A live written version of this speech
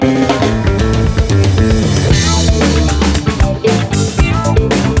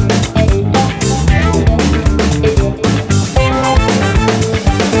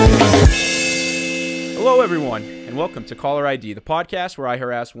welcome to Caller ID, the podcast where I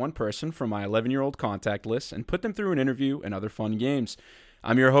harass one person from my 11-year-old contact list and put them through an interview and other fun games.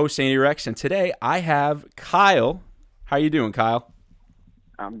 I'm your host, Andy Rex, and today I have Kyle. How you doing, Kyle?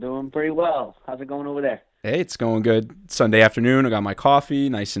 I'm doing pretty well. How's it going over there? Hey, it's going good. Sunday afternoon, I got my coffee,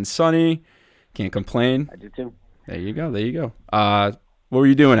 nice and sunny. Can't complain. I do too. There you go. What were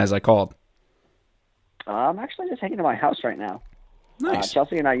you doing as I called? I'm actually just hanging at my house right now. Nice.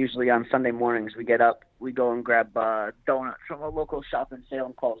 Chelsea and I usually on Sunday mornings, we get up, we go and grab donuts from a local shop in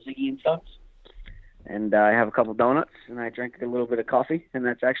Salem called Ziggy and Sons. And I have a couple donuts, and I drink a little bit of coffee. And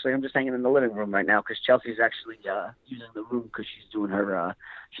that's actually, I'm just hanging in the living room right now because Chelsea's actually using the room because she's doing her,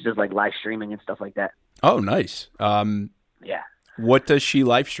 she does like live streaming and stuff like that. Oh, nice. Yeah. What does she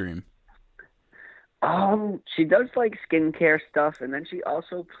live stream? She does like skincare stuff, and then she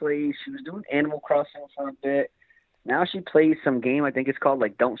also plays, she was doing Animal Crossing for a bit. Now she plays some game, I think it's called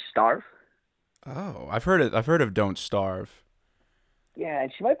like Don't Starve. Oh, I've heard of Don't Starve. Yeah,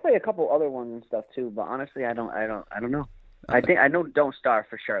 and she might play a couple other ones and stuff too, but honestly, I don't know. I think I know Don't Starve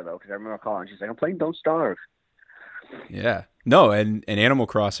for sure though, because I remember calling. She's like, "I'm playing Don't Starve." Yeah. No, and Animal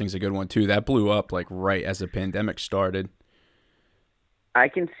Crossing's a good one too. That blew up like right as the pandemic started. I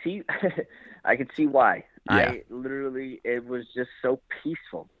can see, I can see why. Yeah. It was just so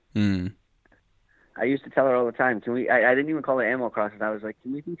peaceful. Mm. I used to tell her all the time, "Can we?" I didn't even call it Animal Crossing. I was like,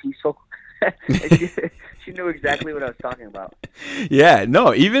 "Can we be peaceful?" She knew exactly what I was talking about. Yeah,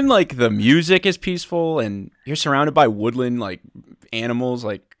 no, even like the music is peaceful and you're surrounded by woodland like animals.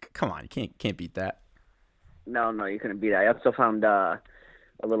 Like, come on, you can't beat that. No, you couldn't beat that. I also found a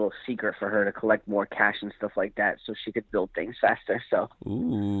little secret for her to collect more cash and stuff like that so she could build things faster. So,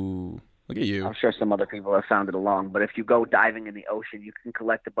 Ooh, look at you. I'm sure some other people have found it along. But if you go diving in the ocean, you can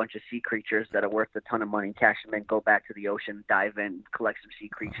collect a bunch of sea creatures that are worth a ton of money, cash them in, go back to the ocean, dive in, collect some sea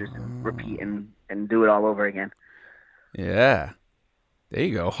creatures, and repeat and do it all over again. Yeah, there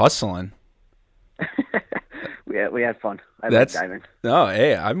you go, hustling. We had fun. I like diving. No,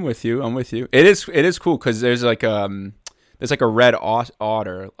 hey, I'm with you. It is cool because there's like a red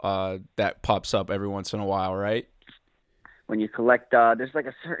otter that pops up every once in a while, right? When you collect, there's like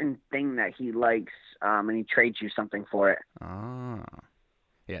a certain thing that he likes, and he trades you something for it. Ah,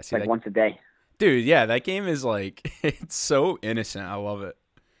 yeah. See, like once a day. Dude, yeah, that game is like it's so innocent. I love it.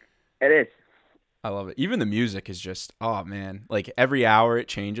 It is. I love it. Even the music is just, oh man, like every hour it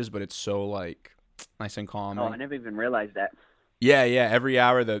changes, but it's so like nice and calming. Oh, I never even realized that. Yeah. Every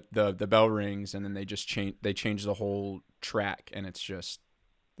hour the bell rings and then they just change the whole track and it's just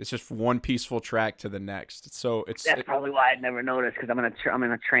one peaceful track to the next. That's probably why I never noticed because I'm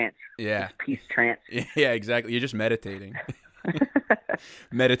in a trance. Yeah. It's peace trance. Yeah, exactly. You're just meditating.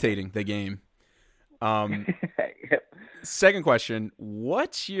 Meditating the game. Yep. Second question,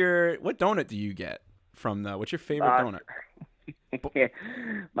 what donut do you get from what's your favorite donut? Yeah.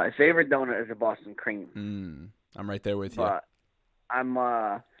 My favorite donut is a Boston cream. I'm right there with you. But I'm,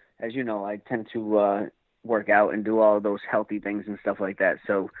 as you know, I tend to work out and do all of those healthy things and stuff like that.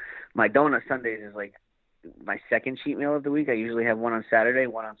 So my donut Sundays is like my second cheat meal of the week. I usually have one on Saturday,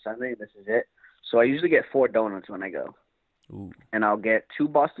 one on Sunday. This is it. So I usually get 4 donuts when I go. Ooh. And I'll get 2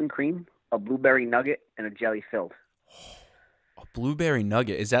 Boston cream, a blueberry nugget, and a jelly filled. A blueberry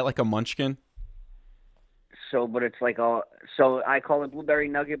nugget. Is that like a munchkin? But it's like so I call it blueberry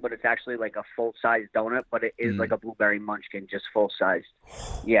nugget, but it's actually like a full-size donut, but it is like a blueberry munchkin, just full-size.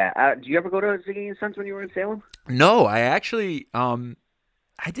 Yeah. Do you ever go to Ziggy and Sons when you were in Salem? No, I actually, I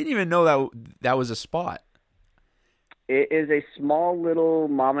didn't even know that was a spot. It is a small little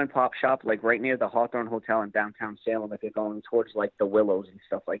mom and pop shop, like right near the Hawthorne Hotel in downtown Salem if you're going towards like the Willows and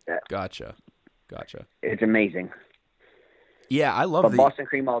stuff like that. Gotcha. It's amazing. Yeah, I love Boston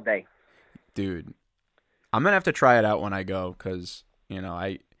cream all day. Dude, I'm going to have to try it out when I go because, you know,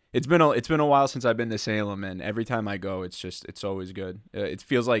 it's been a while since I've been to Salem and every time I go, it's always good. It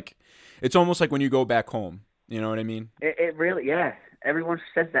feels like, it's almost like when you go back home. You know what I mean? It really, yeah. Everyone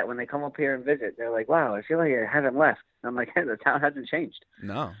says that when they come up here and visit. They're like, wow, I feel like I haven't left. I'm like, hey, the town hasn't changed.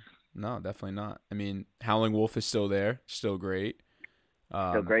 No, definitely not. I mean, Howling Wolf is still there. Still great.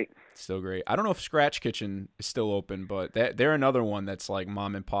 Still great. I don't know if Scratch Kitchen is still open, but they're another one that's like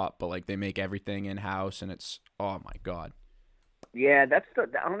mom and pop, but like they make everything in-house and it's, oh my God. Yeah,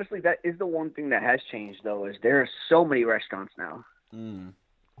 honestly, that is the one thing that has changed, though, is there are so many restaurants now.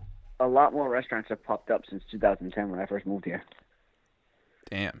 A lot more restaurants have popped up since 2010 when I first moved here.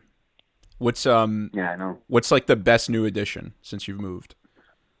 Damn. What's Yeah, I know. What's like the best new addition since you've moved?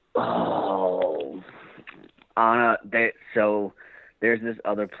 Oh, so there's this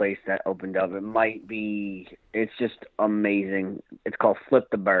other place that opened up. It's just amazing. It's called Flip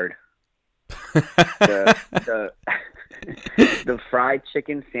the Bird. The the fried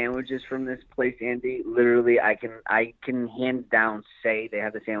chicken sandwiches from this place, Andy. Literally, I can hands down say they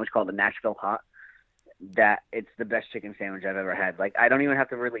have the sandwich called the Nashville Hot. That it's the best chicken sandwich I've ever had. Like, I don't even have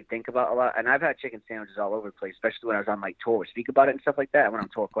to really think about a lot. And I've had chicken sandwiches all over the place, especially when I was on like tour, speak about it and stuff like that. I went on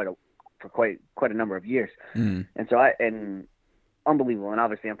tour for quite a number of years. Mm. And so unbelievable. And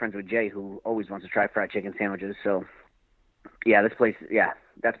obviously I'm friends with Jay, who always wants to try fried chicken sandwiches. So yeah, this place, yeah,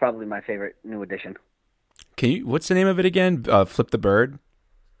 that's probably my favorite new addition. What's the name of it again? Flip the Bird?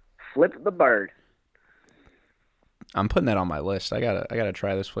 Flip the Bird. I'm putting that on my list. I gotta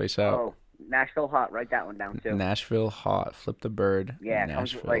try this place out. Oh, Nashville Hot. Write that one down too. Nashville Hot. Flip the Bird. Yeah,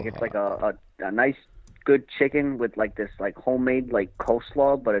 Nashville like it's Hot. like a nice good chicken with like this like homemade like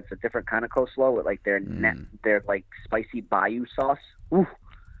coleslaw, but it's a different kind of coleslaw with like their like spicy bayou sauce. Ooh.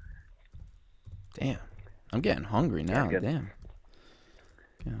 Damn, I'm getting hungry now. Yeah, damn,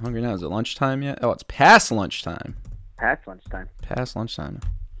 getting hungry now. Is it lunchtime yet? Oh, it's past lunchtime. Past lunchtime. Past lunchtime.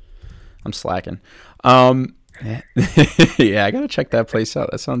 I'm slacking. Yeah, I gotta check that place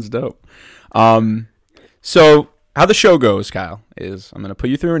out. That sounds dope. So how the show goes, Kyle, is I'm gonna put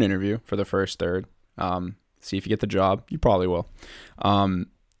you through an interview for the first third. See if you get the job. You probably will.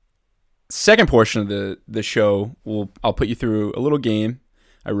 Second portion of the show, I'll put you through a little game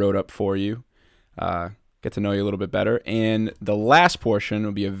I wrote up for you. Get to know you a little bit better. And the last portion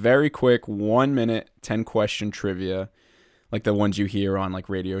will be a very quick 1 minute, 10 question trivia, like the ones you hear on like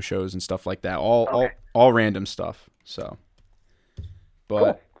radio shows and stuff like that. All random stuff. So, but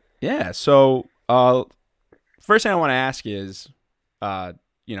cool. Yeah. So, first thing I want to ask is, how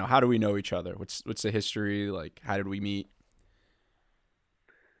do we know each other? What's the history? Like, how did we meet?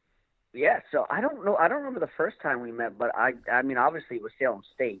 Yeah. So I don't know. I don't remember the first time we met, but I mean, obviously it was Salem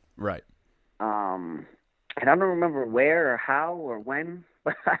State. Right. And I don't remember where or how or when,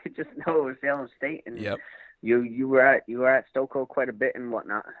 but I just know it was Salem State. And yep. You were at Stoco quite a bit and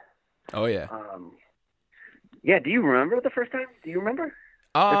whatnot. Oh yeah. Yeah. Do you remember the first time? Do you remember?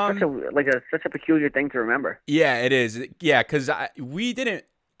 It's such a peculiar thing to remember. Yeah, it is. Yeah, because I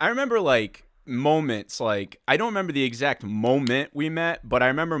remember like moments. Like I don't remember the exact moment we met, but I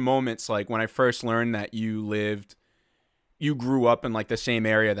remember moments like when I first learned that you grew up in like the same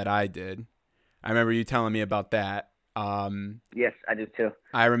area that I did. I remember you telling me about that. Yes, I do too.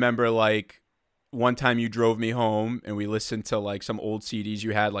 I remember like one time you drove me home and we listened to like some old CDs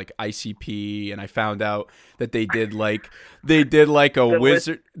you had, like ICP, and I found out that they did like the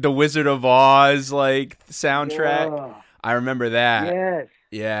Wizard of Oz like soundtrack. Whoa. I remember that. Yes.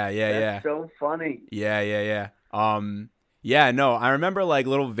 Yeah. That's so funny. Yeah. Yeah, no, I remember like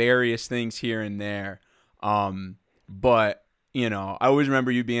little various things here and there. But I always remember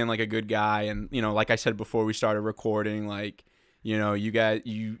you being like a good guy, and like I said before we started recording, like you guys,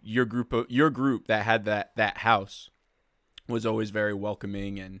 your group that had that house was always very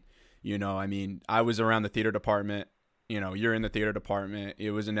welcoming, and I mean, I was around the theater department. You're in the theater department.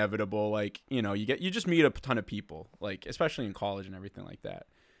 It was inevitable. Like you just meet a ton of people, like especially in college and everything like that.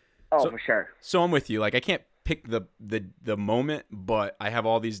 Oh, for sure. So I'm with you. Like I can't pick the moment, but I have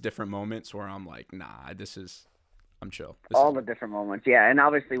all these different moments where I'm like, nah, I'm chill. The different moments, yeah. And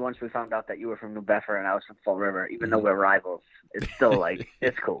obviously, once we found out that you were from New Bedford and I was from Fall River, even though we're rivals, it's still like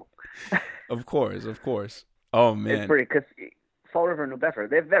it's cool. Of course. Oh man, it's pretty because Fall River and New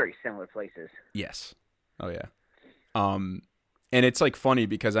Bedford, they're very similar places. Yes. Oh yeah. And it's like funny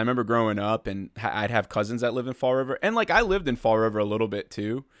because I remember growing up and I'd have cousins that live in Fall River, and like I lived in Fall River a little bit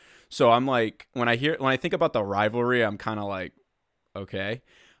too. So I'm like, when I think about the rivalry, I'm kind of like, okay.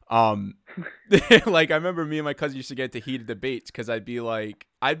 Like I remember me and my cousin used to get into heated debates because I'd be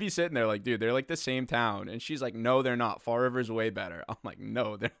sitting there like, dude, they're like the same town, and she's like, no, they're not. Fall River's way better. I'm like,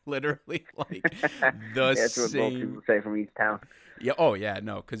 no, they're literally like the That's same. That's what both people say from each town. Yeah. Oh yeah.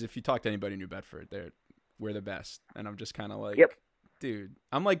 No, because if you talk to anybody in New Bedford, we're the best, and I'm just kind of like, yep. Dude,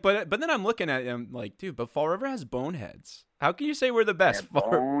 I'm like, but then I'm looking at him like, dude, but Fall River has boneheads. How can you say we're the best? Yeah,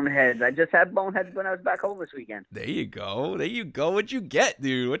 boneheads. I just had boneheads when I was back home this weekend. There you go. What'd you get,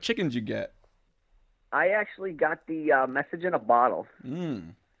 dude? What chicken did you get? I actually got the message in a bottle. It's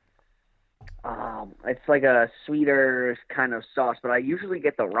like a sweeter kind of sauce, but I usually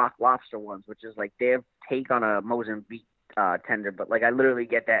get the Rock Lobster ones, which is like their take on a Mozambique tender. But like I literally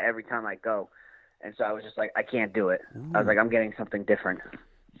get that every time I go. And so I was just like, I can't do it. Ooh. I was like, I'm getting something different.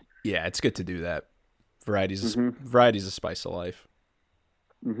 Yeah, it's good to do that. Variety's a spice of life.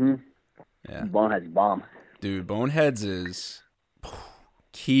 Mm-hmm. Yeah. Bonehead's bomb. Dude, Boneheads is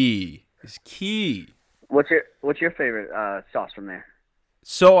key. It's key. What's your favorite sauce from there?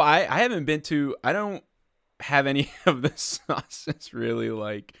 So I don't have any of the sauces really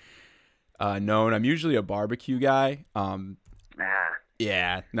like. known. I'm usually a barbecue guy. Nah.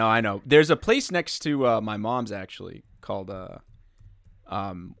 Yeah, no, I know. There's a place next to my mom's actually called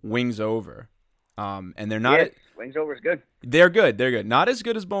Wings Over, and they're not. Wings Over is good. They're good. They're good. Not as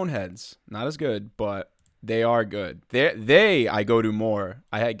good as Boneheads. Not as good, but they are good. They I go to more.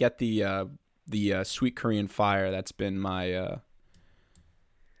 I get the sweet Korean fire. That's been my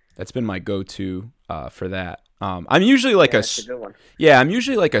go-to for that. I'm usually like that's a good one. Yeah, I'm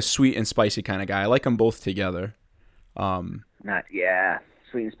usually like a sweet and spicy kind of guy. I like them both together.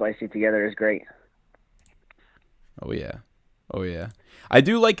 Sweet and spicy together is great. Oh yeah. I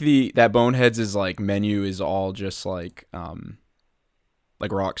do like that Boneheads is like menu is all just like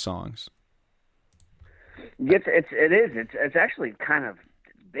rock songs. It's actually kind of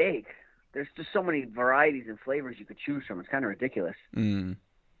big. There's just so many varieties and flavors you could choose from. It's kind of ridiculous.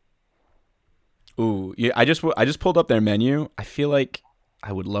 Ooh, yeah. I just pulled up their menu. I feel like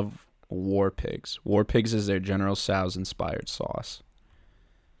I would love War Pigs. War Pigs is their General Tso's inspired sauce.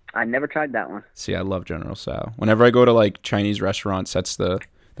 I never tried that one. See, I love General Tso. Whenever I go to like Chinese restaurants, that's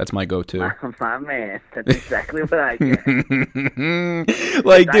my go-to. My man, that's exactly what I get.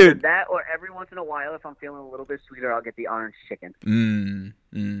 Like, dude, that or every once in a while, if I'm feeling a little bit sweeter, I'll get the orange chicken.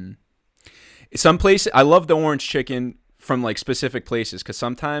 Some places, I love the orange chicken from like specific places because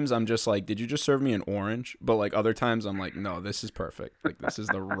sometimes I'm just like, did you just serve me an orange? But like other times I'm like, no, this is perfect. Like this is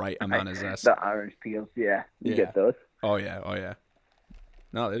the right amount of zest. The orange peels, yeah. You get those. Oh yeah.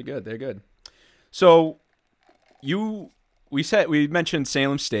 No, they're good. They're good. So we mentioned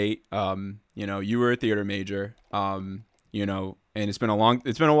Salem State. You were a theater major. And it's been a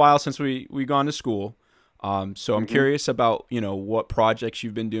while since we gone to school. So I'm curious about, what projects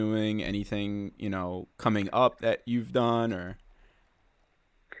you've been doing, anything, coming up that you've done or.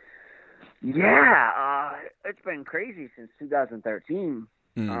 Yeah, it's been crazy since 2013.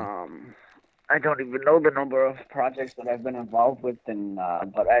 I don't even know the number of projects that I've been involved with,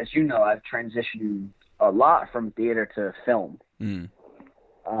 but as you know, I've transitioned a lot from theater to film.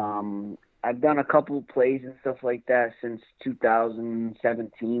 I've done a couple plays and stuff like that since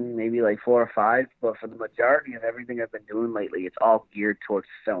 2017, maybe like 4 or 5. But for the majority of everything I've been doing lately, it's all geared towards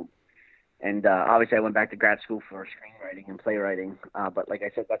film. And obviously, I went back to grad school for screenwriting and playwriting. But like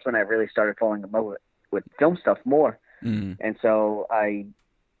I said, that's when I really started falling in love with film stuff more. And so I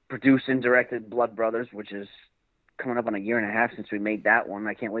produced and directed Blood Brothers, which is coming up on 1.5 years since we made that one.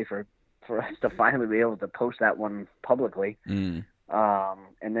 I can't wait for us to finally be able to post that one publicly.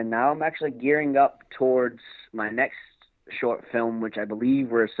 And then now I'm actually gearing up towards my next short film, which I believe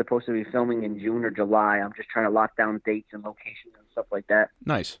we're supposed to be filming in June or July. I'm just trying to lock down dates and locations and stuff like that.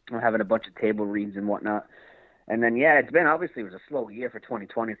 Nice. I'm having a bunch of table reads and whatnot. And then, it was a slow year for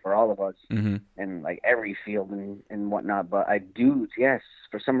 2020 for all of us in like every field and whatnot. But I do, yes,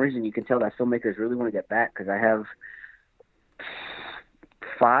 for some reason you can tell that filmmakers really want to get back because I have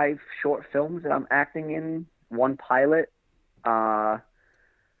 5 short films that I'm acting in, 1 pilot,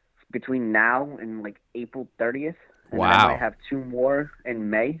 between now and like April 30th. And wow. Then I might have 2 more in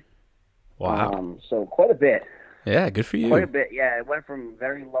May. Wow. So quite a bit. Yeah, good for you. Quite a bit, yeah. It went from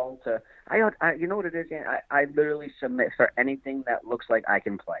very low to I you know what it is? I literally submit for anything that looks like I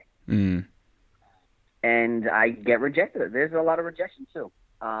can play, and I get rejected. There's a lot of rejection too,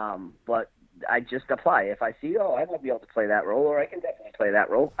 but I just apply. If I see, I might be able to play that role, or I can definitely play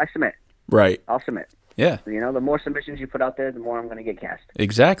that role, I submit. Right. I'll submit. Yeah. The more submissions you put out there, the more I'm going to get cast.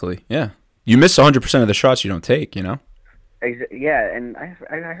 Exactly. Yeah. You miss 100% of the shots you don't take. Yeah, and I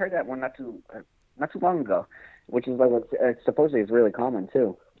heard that one not too long ago. Which is like supposedly it's really common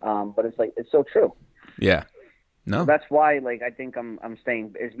too, but it's so true. Yeah, no. So that's why I think I'm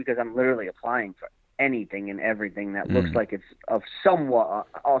staying is because I'm literally applying for anything and everything that looks like it's of somewhat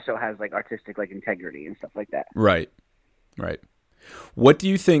also has like artistic like integrity and stuff like that. Right. What do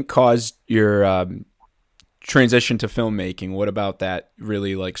you think caused your transition to filmmaking? What about that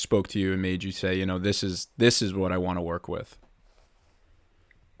really like spoke to you and made you say, this is what I want to work with?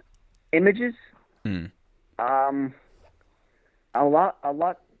 Images. A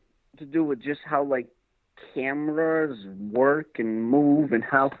lot to do with just how like cameras work and move and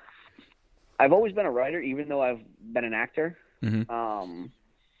how I've always been a writer, even though I've been an actor. And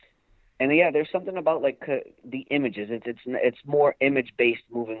yeah, there's something about like the images. It's more image based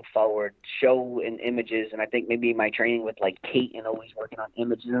moving forward, show and images. And I think maybe my training with like Kate and always working on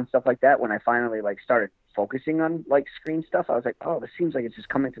images and stuff like that. When I finally like started focusing on like screen stuff, I was like, oh, this seems like it's just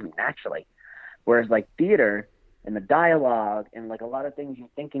coming to me naturally. Whereas like theater and the dialogue and like a lot of things you're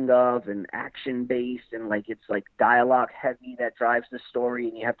thinking of and action based and like it's like dialogue heavy that drives the story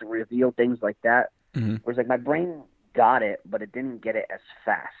and you have to reveal things like that. Whereas like my brain got it, but it didn't get it as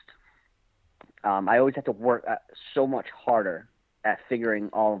fast. I always had to work so much harder at figuring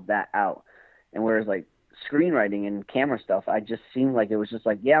all of that out. And whereas like screenwriting and camera stuff, I just seemed like it was just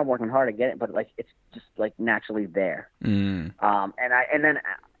like, yeah, I'm working hard to get it, but like it's just like naturally there. And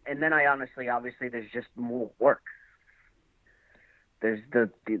then I honestly, obviously, there's just more work. There's the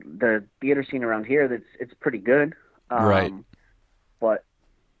theater scene around here it's pretty good, right? But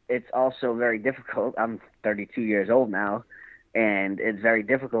it's also very difficult. I'm 32 years old now, and it's very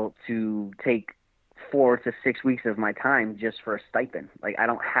difficult to take 4 to 6 weeks of my time just for a stipend. Like I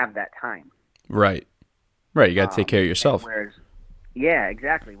don't have that time. Right. You got to take care of yourself. Yeah,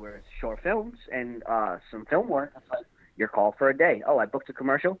 exactly. Whereas short films and some film work, it's like you're called for a day. Oh, I booked a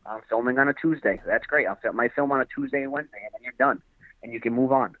commercial. I'm filming on a Tuesday. That's great. I'll film on a Tuesday and Wednesday, and then you're done, and you can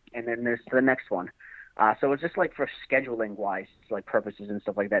move on. And then there's the next one. So it's just like for scheduling wise, like purposes and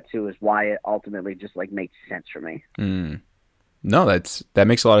stuff like that too, is why it ultimately just like makes sense for me. No, that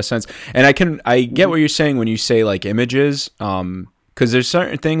makes a lot of sense, and I get what you're saying when you say like images, because there's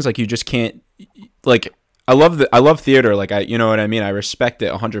certain things like you just can't like. I love theater, like you know what I mean. I respect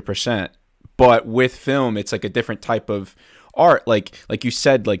it 100%, but with film, it's like a different type of art. Like you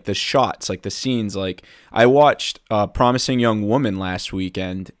said, like the shots, like the scenes. Like I watched Promising Young Woman last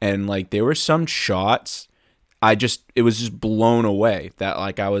weekend, and like there were some shots, it was just blown away. That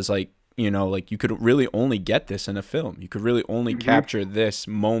like I was like, you know, like you could really only get this in a film. You could really only capture this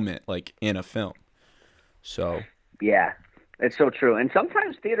moment like in a film. So yeah. It's so true. And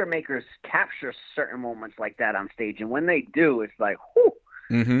sometimes theater makers capture certain moments like that on stage. And when they do, it's like, whew,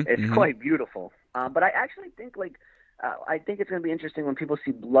 it's quite beautiful. But I actually think I think it's going to be interesting when people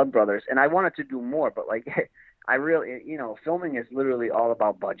see Blood Brothers. And I wanted to do more, but like I really, you know, filming is literally all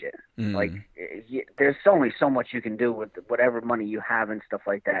about budget. Like there's only so much you can do with whatever money you have and stuff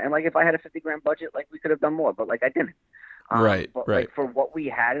like that. And like if I had a $50,000 budget, like we could have done more, but like I didn't. But like for what we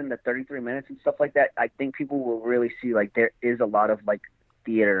had in the 33 minutes and stuff like that, I think people will really see like there is a lot of like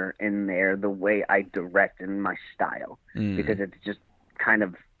theater in there, the way I direct and my style, because it's just kind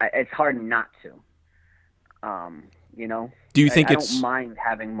of, it's hard not to, you know. Do you think I don't mind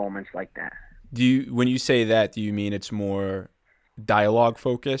having moments like that. When you say that, do you mean it's more dialogue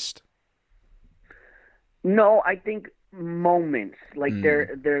focused? No, I think moments like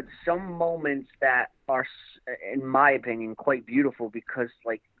there's some moments that are, in my opinion, quite beautiful because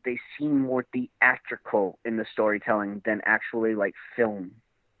like they seem more theatrical in the storytelling than actually like film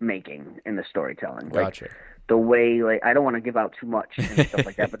making in the storytelling. Gotcha. Like the way, like I don't want to give out too much and stuff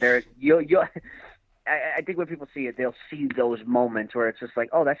like that, but there I think when people see it, they'll see those moments where it's just like,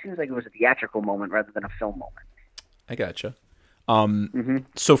 oh, that seems like it was a theatrical moment rather than a film moment. I gotcha.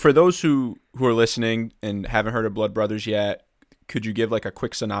 So for those who are listening and haven't heard of Blood Brothers yet, could you give like a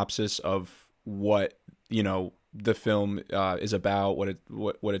quick synopsis of what, you know, the film is about,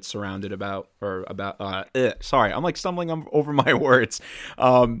 what it's surrounded about, or about? Sorry, I'm like stumbling over my words.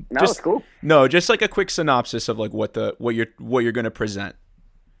 It's cool. No, just like a quick synopsis of like what you're going to present.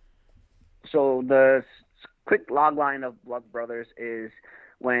 So the quick log line of Blood Brothers is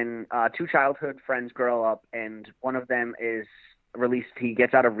when two childhood friends grow up, and one of them is released. He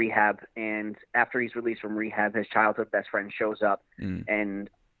gets out of rehab, and after he's released from rehab, his childhood best friend shows up and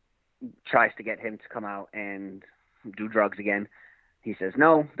tries to get him to come out and do drugs again. He says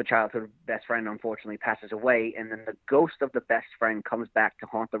no. The childhood best friend unfortunately passes away, and then the ghost of the best friend comes back to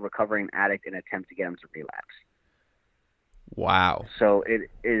haunt the recovering addict in an attempt to get him to relapse. Wow. So it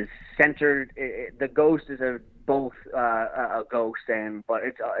is centered. The ghost is both a ghost, but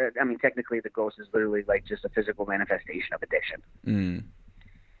it's. I mean, technically, the ghost is literally like just a physical manifestation of addiction.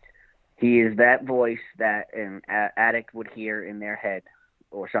 He is that voice that an addict would hear in their head,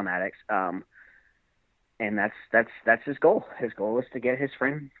 or some addicts. And that's his goal. His goal is to get his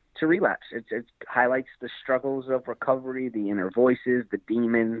friend to relapse. It highlights the struggles of recovery, the inner voices, the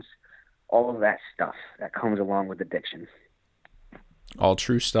demons, all of that stuff that comes along with addiction. All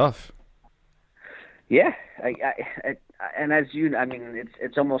true stuff. Yeah, and as you, I mean,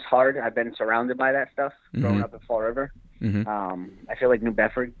 it's almost hard. I've been surrounded by that stuff growing up in Fall River. I feel like New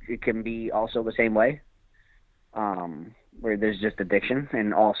Bedford, it can be also the same way, where there's just addiction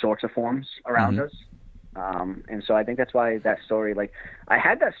in all sorts of forms around us. And so I think that's why that story, like I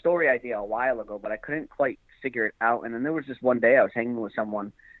had that story idea a while ago, but I couldn't quite figure it out. And then there was just one day I was hanging with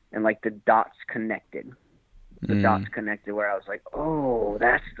someone, and like the dots connected. Dots connected where I was like, oh,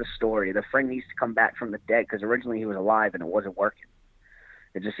 that's the story. The friend needs to come back from the dead, because originally he was alive and it wasn't working.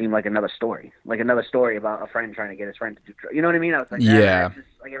 It just seemed like another story about a friend trying to get his friend to do drugs. You know what I mean? I was like, yeah, just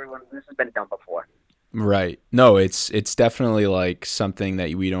like everyone, this has been done before. Right. No, it's definitely like something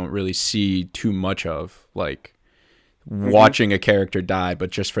that we don't really see too much of. Like watching a character die, but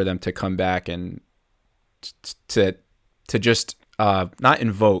just for them to come back and to just not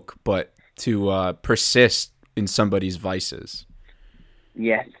invoke, but to persist in somebody's vices.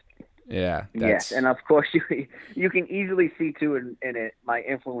 Yes. Yeah. Yes, and of course you can easily see too in it my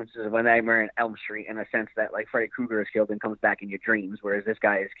influences of A Nightmare on Elm Street, in a sense that like Freddy Krueger is killed and comes back in your dreams, whereas this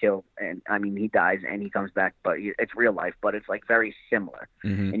guy is killed and I mean he dies and he comes back, but it's real life, but it's like very similar,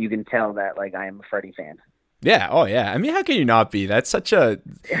 and you can tell that like I am a Freddy fan. Yeah. Oh yeah. I mean, how can you not be? That's such a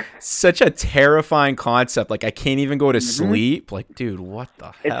terrifying concept. Like I can't even go to sleep. Like, dude, what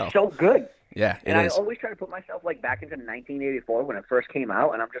the hell? It's so good. Yeah, and I always try to put myself like back into 1984 when it first came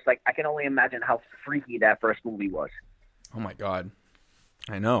out, and I'm just like, I can only imagine how freaky that first movie was. Oh my god,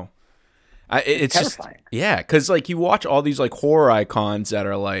 I know. It's terrifying. Just yeah, because like you watch all these like horror icons that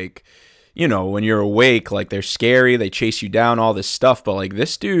are like, you know, when you're awake, like they're scary, they chase you down, all this stuff, but like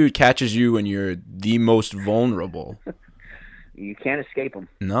this dude catches you when you're the most vulnerable. You can't escape him.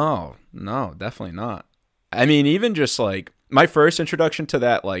 No, definitely not. I mean, even just like. My first introduction to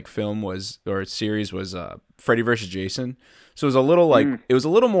that like film or series was Freddy vs. Jason. So it was a little like it was a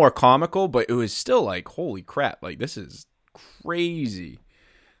little more comical, but it was still like holy crap, like this is crazy.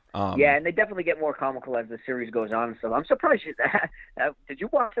 Yeah, and they definitely get more comical as the series goes on. So I'm surprised did you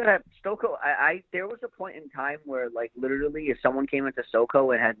watch that at Stoco? There was a point in time where like literally if someone came into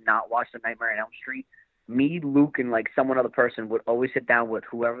Stoco and had not watched A Nightmare on Elm Street, me, Luke, and like some other person would always sit down with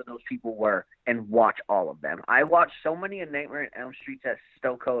whoever those people were and watch all of them. I watched so many A Nightmare on Elm Street at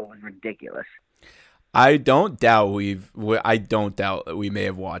Stoco, it was ridiculous. I don't doubt we may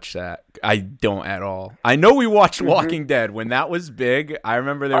have watched that. I don't at all. I know we watched Walking Dead when that was big. I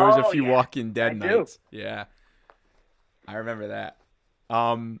remember there was a few Walking Dead nights. Yeah, I remember that.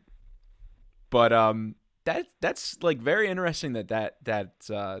 That's like very interesting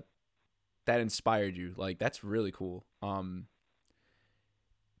that inspired you. Like that's really cool.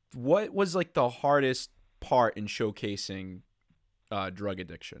 What was like the hardest part in showcasing drug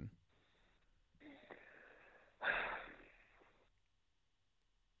addiction?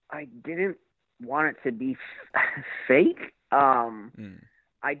 I didn't want it to be fake.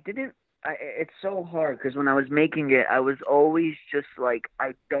 It's so hard because when I was making it, I was always just like,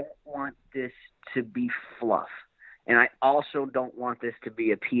 I don't want this to be fluff. And I also don't want this to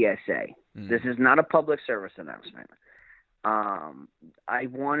be a PSA. This is not a public service announcement. I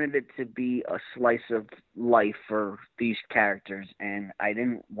wanted it to be a slice of life for these characters, and I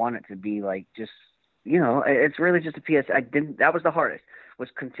didn't want it to be like just, you know, it's really just a PSA. That was the hardest, was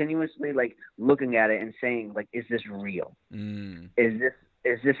continuously like looking at it and saying like, is this real? Is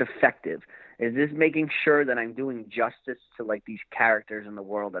this effective? Is this making sure that I'm doing justice to like these characters in the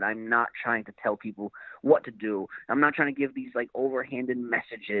world, that I'm not trying to tell people what to do? I'm not trying to give these like overhanded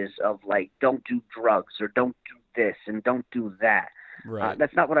messages of like, don't do drugs or don't do this and don't do that. Right.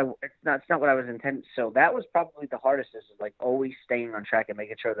 That's not what I was intending. So that was probably the hardest, is like always staying on track and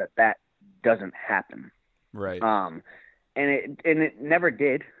making sure that doesn't happen. Right. And it never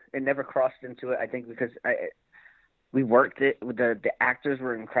did. It never crossed into it, I think, because we worked it. The actors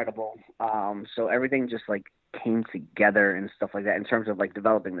were incredible. So everything just like came together and stuff like that in terms of like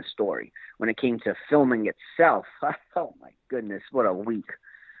developing the story. When it came to filming itself, oh my goodness, what a week.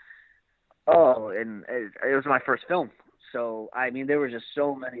 Oh, and it was my first film. So, I mean, there were just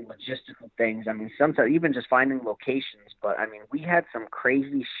so many logistical things. I mean, sometimes even just finding locations, but I mean, we had some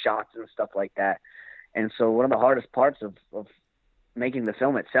crazy shots and stuff like that. And so one of the hardest parts of making the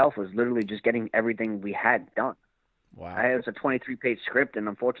film itself was literally just getting everything we had done. Wow. It was a 23-page script, and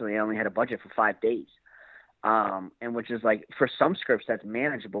unfortunately, I only had a budget for 5 days. And which is like, for some scripts that's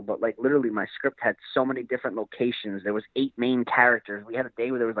manageable, but like literally my script had so many different locations. There was 8 main characters. We had a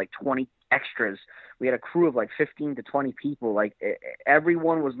day where there was like 20 extras. We had a crew of like 15 to 20 people. Like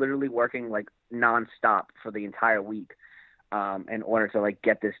everyone was literally working like nonstop for the entire week, in order to like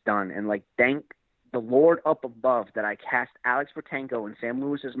get this done. And like, thank the Lord up above that I cast Alex Bertenko and Sam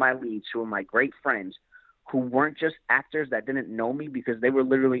Lewis as my leads, who are my great friends, who weren't just actors that didn't know me, because they were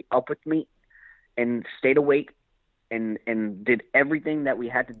literally up with me and stayed awake and did everything that we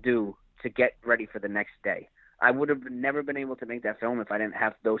had to do to get ready for the next day. I would have never been able to make that film if I didn't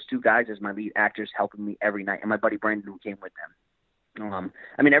have those 2 guys as my lead actors helping me every night, and my buddy Brandon, who came with them.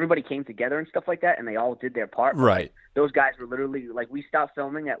 I mean, everybody came together and stuff like that, and they all did their part. Right. Those guys were literally like, we stopped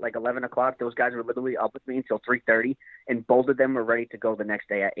filming at like 11 o'clock. Those guys were literally up with me until 3:30, and both of them were ready to go the next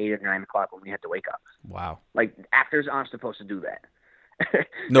day at 8 or 9 o'clock when we had to wake up. Wow. Like, actors aren't supposed to do that.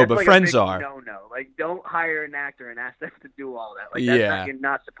 No, but like friends are. No. Like, don't hire an actor and ask them to do all that. Like, you're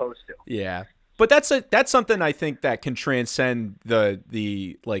not supposed to. Yeah. But that's something I think that can transcend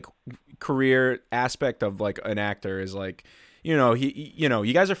the like career aspect of like an actor is like,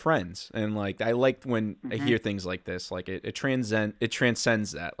 you guys are friends, and like I like when I hear things like this. Like it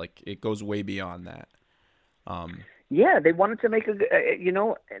transcends that. Like it goes way beyond that. Yeah, they wanted to make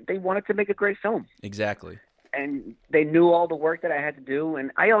they wanted to make a great film. Exactly. And they knew all the work that I had to do,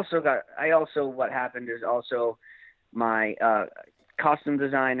 and what happened is also my costume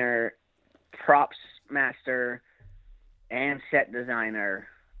designer, props master, and set designer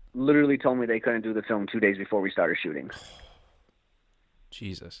literally told me they couldn't do the film 2 days before we started shooting.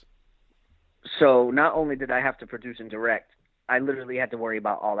 Jesus. So not only did I have to produce and direct, I literally had to worry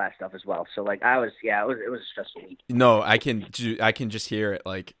about all that stuff as well. So like it was a stressful week. No, I can just hear it,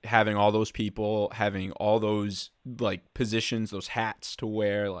 like having all those people, having all those like positions, those hats to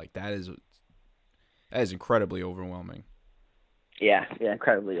wear, like that is incredibly overwhelming. Yeah,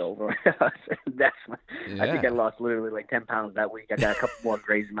 incredibly overwhelming. I think I lost literally like 10 pounds that week. I got a couple more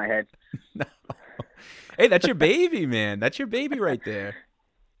grays in my head. No. Hey, that's your baby, man. That's your baby right there.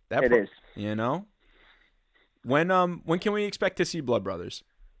 It is. You know? When can we expect to see Blood Brothers?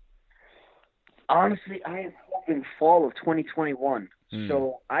 Honestly, I am hoping fall of 2021.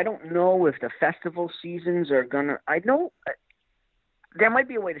 So I don't know if the festival seasons are gonna. I know there might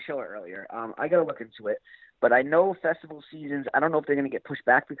be a way to show it earlier. I gotta look into it. But I know festival seasons. I don't know if they're gonna get pushed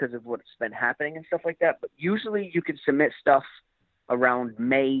back because of what's been happening and stuff like that. But usually you can submit stuff around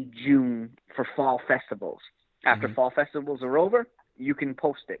May, June for fall festivals. After fall festivals are over, you can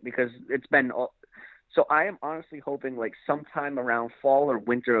post it because it's been. So I am honestly hoping like sometime around fall or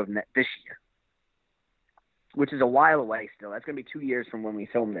winter of this year, which is a while away still. That's going to be 2 years from when we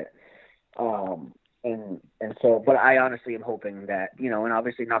filmed it. But I honestly am hoping that, and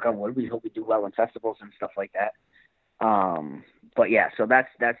obviously knock on wood, we hope we do well in festivals and stuff like that. But yeah, so that's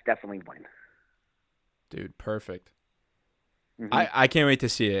definitely when. Dude, perfect. I can't wait to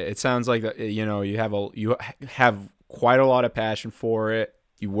see it. It sounds like you have quite a lot of passion for it.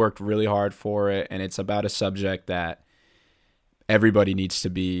 You worked really hard for it, and it's about a subject that everybody needs to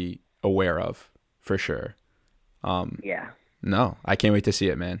be aware of, for sure. Yeah. No, I can't wait to see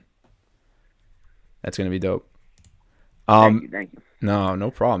it, man. That's gonna be dope. Thank you. No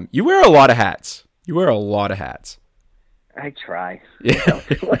problem. You wear a lot of hats. I try. Yeah.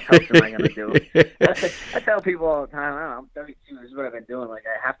 What else am I gonna do? I tell people all the time, I don't know, I'm 32. This is what I've been doing. Like,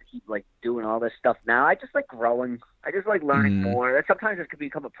 I have to keep like doing all this stuff now. I just like growing. I just like learning more. And sometimes it could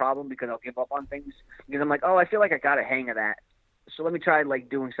become a problem because I'll give up on things because I'm like, oh, I feel like I got a hang of that, so let me try like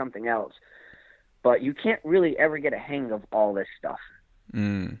doing something else. But you can't really ever get a hang of all this stuff.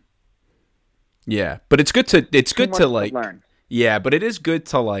 Yeah, but it's good to like learn. Yeah, but it is good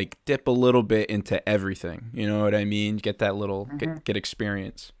to like dip a little bit into everything. You know what I mean? Get that little get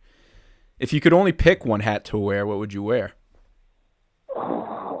experience. If you could only pick one hat to wear, what would you wear?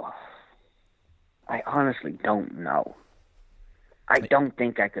 Oh, I honestly don't know. I don't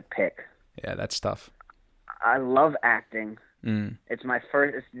think I could pick. Yeah, that's tough. I love acting. It's my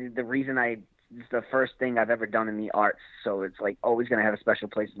first. It's the reason it's the first thing I've ever done in the arts, so it's like always gonna have a special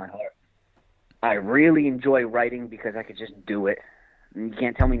place in my heart. I really enjoy writing because I could just do it. And you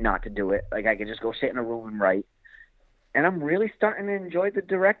can't tell me not to do it. Like, I could just go sit in a room and write. And I'm really starting to enjoy the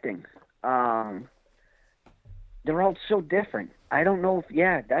directing. They're all so different. I don't know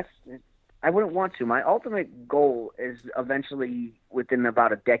if, I wouldn't want to. My ultimate goal is eventually, within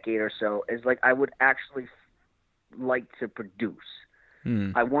about a decade or so, is like I would actually like to produce.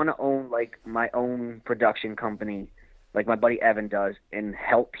 I want to own, like, my own production company, like my buddy Evan does, and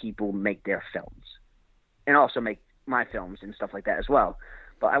help people make their films, and also make my films and stuff like that as well.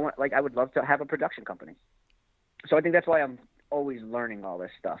 But I would love to have a production company. So I think that's why I'm always learning all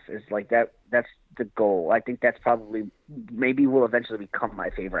this stuff. Is like that. That's the goal. I think that's probably maybe will eventually become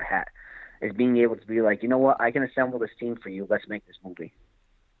my favorite hat. Is being able to be like, you know what, I can assemble this team for you. Let's make this movie.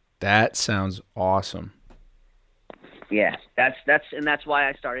 That sounds awesome. Yeah, that's why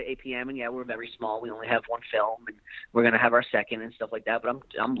I started APM, and we're very small. We only have one film, and we're gonna have our second and stuff like that. But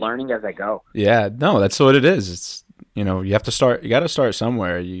I'm learning as I go. Yeah, no, that's what it is. It's you have to start. You got to start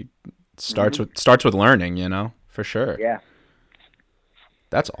somewhere. Starts with learning. For sure. Yeah,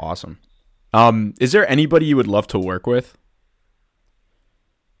 that's awesome. Is there anybody you would love to work with?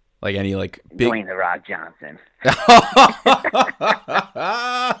 Like any like big Dwayne "The Rock" Johnson.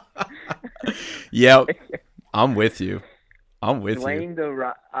 Yep. I'm with you. Dwayne "The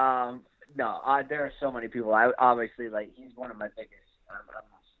Rock." There are so many people. I obviously he's one of my biggest.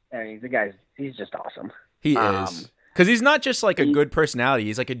 He's just awesome. He is, because he's not just like a good personality.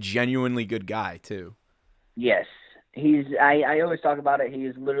 He's like a genuinely good guy too. Yes, I always talk about it. He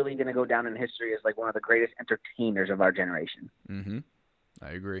is literally going to go down in history as like one of the greatest entertainers of our generation. I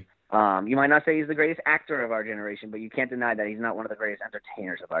agree. You might not say he's the greatest actor of our generation, but you can't deny that he's not one of the greatest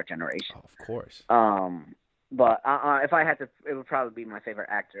entertainers of our generation. Oh, of course. But if I had to, it would probably be my favorite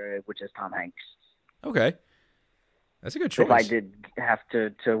actor, which is Tom Hanks. Okay. That's a good choice. If I did have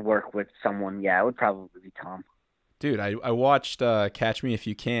to work with someone, yeah, it would probably be Tom. Dude, I watched Catch Me If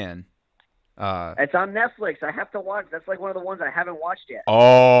You Can. It's on Netflix. I have to watch. That's like one of the ones I haven't watched yet.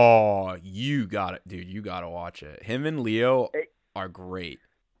 Oh, you got it, dude. You got to watch it. Him and Leo are great.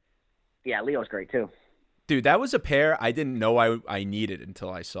 Yeah, Leo's great too. Dude, that was a pair I didn't know I needed until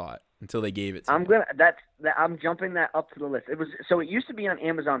I saw it. Until they gave it to me. I'm jumping that up to the list. It used to be on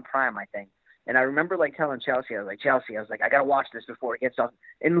Amazon Prime, I think. And I remember like telling Chelsea, I was like, I gotta watch this before it gets off.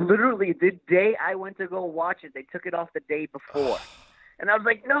 And literally the day I went to go watch it, they took it off the day before. And I was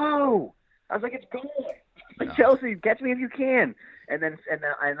like, no. I was like, it's gone. Like, no. Chelsea, Catch Me If You Can. And then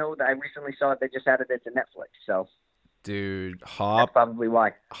I know that I recently saw it. They just added it to Netflix. So, dude, that's probably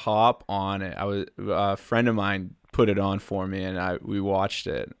why. Hop on it. A friend of mine put it on for me, and we watched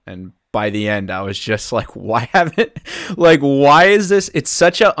it. And by the end, I was just like, why is this? It's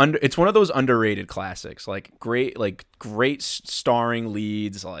it's one of those underrated classics. Like great starring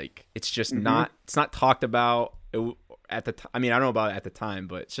leads. Like it's just it's not talked about at the time. I mean, I don't know about it at the time,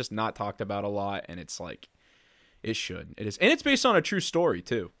 but it's just not talked about a lot. And it's like, it should. It is. And it's based on a true story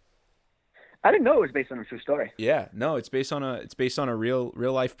too. I didn't know it was based on a true story. Yeah, no, it's based on a real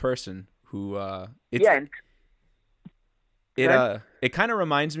life person who It kind of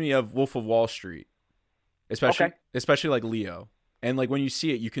reminds me of Wolf of Wall Street, especially like Leo. And like when you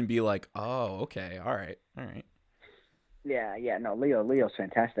see it, you can be like, oh, okay, all right. Yeah, no, Leo's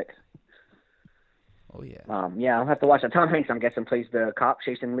fantastic. Oh yeah. Yeah, I'll have to watch it. Tom Hanks, I'm guessing, plays the cop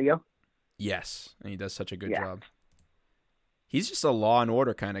chasing Leo. Yes, and he does such a good job. He's just a Law and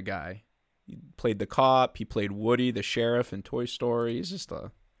Order kind of guy. He played the cop. He played Woody, the sheriff, in Toy Story. He's just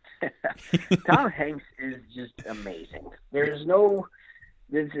a. Tom Hanks is just amazing.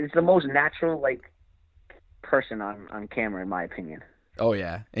 It's the most natural person on camera, in my opinion. Oh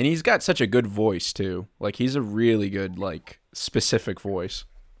yeah, and he's got such a good voice too. Like he's a really good specific voice.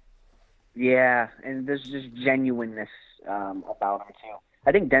 Yeah, and there's just genuineness about him too.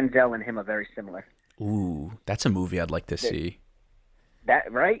 I think Denzel and him are very similar. Ooh, that's a movie I'd like to see.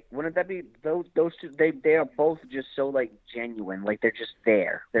 That right? Wouldn't that be those two? They are both just so genuine. Like they're just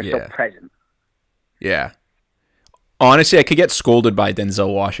there. They're so present. Yeah. Honestly, I could get scolded by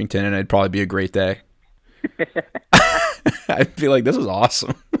Denzel Washington, and it'd probably be a great day. I'd be like, this is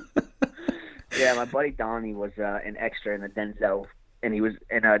awesome. Yeah, my buddy Donnie was an extra in the Denzel, and he was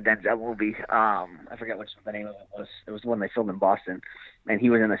in a Denzel movie. I forget what the name of it was. It was the one they filmed in Boston, and he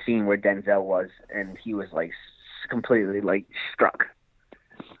was in a scene where Denzel was, and he was completely struck.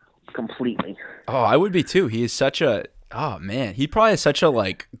 Completely. Oh, I would be too. He is such a he probably has such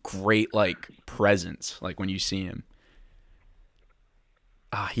a great presence when you see him.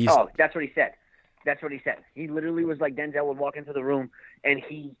 That's what he said. He literally was Denzel would walk into the room and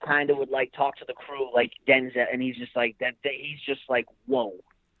he kind of would talk to the crew like Denzel, and he's just that. He's just whoa.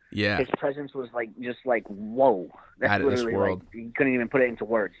 Yeah. His presence was whoa. That's out of this world. You couldn't even put it into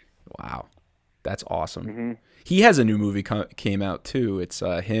words. Wow, that's awesome. Mm-hmm. He has a new movie came out too. It's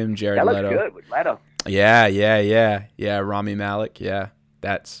him, Jared Leto. That looks good with Leto. Yeah. Rami Malek. Yeah,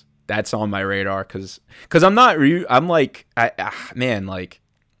 that's on my radar because I'm not.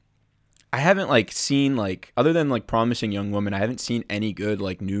 I haven't seen other than Promising Young Woman. I haven't seen any good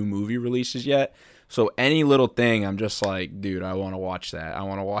new movie releases yet. So any little thing, I'm just dude, I want to watch that. I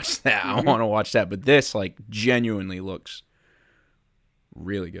want to watch that. I want to watch that. But this genuinely looks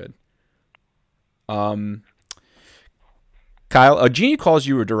really good. Kyle, a genie calls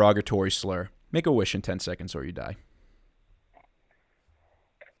you a derogatory slur. Make a wish in 10 seconds or you die.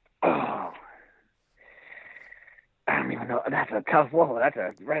 Oh. I don't even know. That's a tough one. That's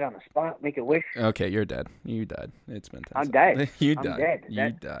right on the spot. Make a wish. Okay, you're dead. You died. It's been 10 I'm seconds. dead. I'm dead.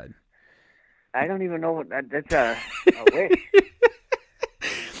 You died. I don't even know what that's a wish.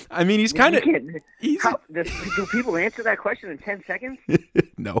 I mean, he's kind of... Do people answer that question in 10 seconds?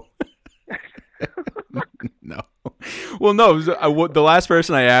 No. No. Well, no. The last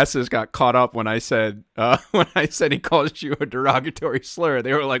person I asked this got caught up when I said he calls you a derogatory slur.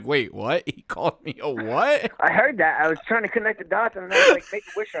 They were like, "Wait, what? He called me a what?" I heard that. I was trying to connect the dots, and I was like, "Make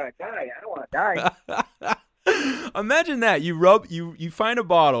a wish or I die. I don't want to die." Imagine that you find a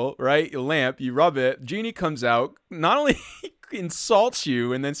bottle, right? A lamp. You rub it. Genie comes out. Not only insults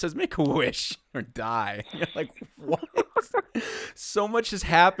you and then says, "Make a wish or die." You're like, what? So much has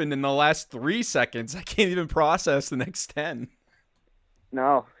happened in the last 3 seconds. I can't even process the next 10.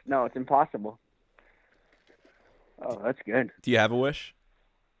 No, it's impossible. Oh, that's good. Do you have a wish?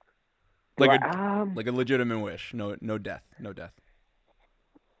 like a legitimate wish. No death.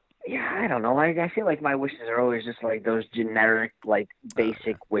 Yeah, I don't know. I feel like my wishes are always just like those generic, like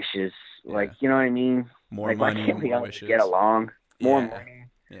basic wishes. Yeah. Like, you know what I mean? More like, money, why can't we more all wishes. get along? More Yeah. money.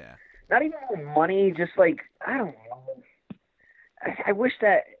 Yeah. Not even more money, just like, I don't know. I wish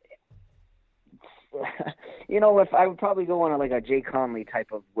that, if I would probably go on like a Jay Conley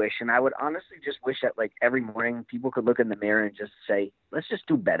type of wish, and I would honestly just wish that like every morning people could look in the mirror and just say, let's just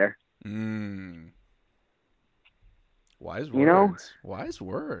do better. Wise words. Wise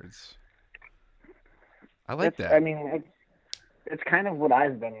words. I like that. I mean, it's kind of what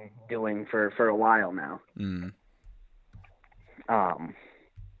I've been doing for a while now.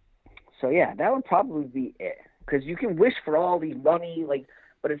 So yeah, that would probably be it. Because you can wish for all the money, like,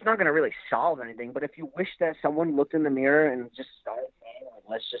 but it's not going to really solve anything. But if you wish that someone looked in the mirror and just started saying, like,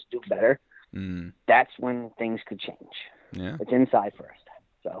 let's just do better, that's when things could change. Yeah. It's inside first.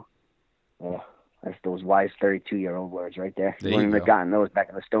 So, that's those wise 32-year-old words right there. You wouldn't have gotten those back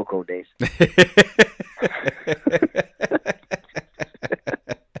in the Stoko days.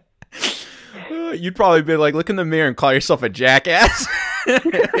 You'd probably be like, look in the mirror and call yourself a jackass.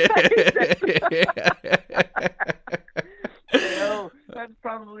 That's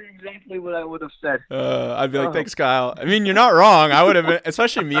probably exactly what I would have said. I'd be like, thanks, Kyle. I mean, you're not wrong. I would have been,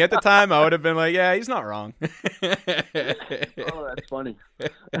 especially me at the time, I would have been like, yeah, he's not wrong. Oh, that's funny.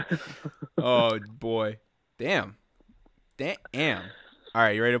 Oh, boy. Damn. All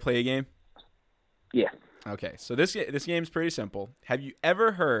right, you ready to play a game? Yeah. Okay, so this game's pretty simple. Have you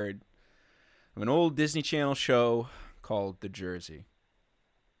ever heard of an old Disney Channel show called The Jersey?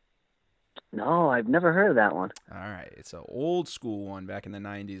 No, I've never heard of that one. All right. It's an old school one back in the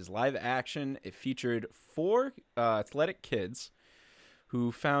 90s. Live action. It featured 4 athletic kids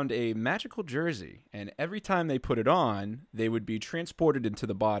who found a magical jersey. And every time they put it on, they would be transported into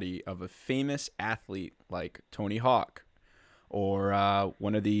the body of a famous athlete like Tony Hawk or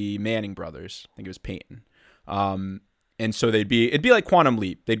one of the Manning brothers. I think it was Peyton. And so it'd be like Quantum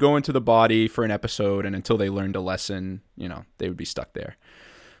Leap. They'd go into the body for an episode, and until they learned a lesson, they would be stuck there.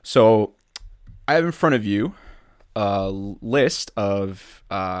 So I have in front of you a list of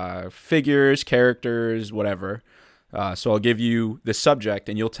figures, characters, whatever. So I'll give you the subject,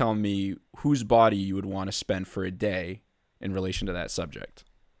 and you'll tell me whose body you would want to spend for a day in relation to that subject.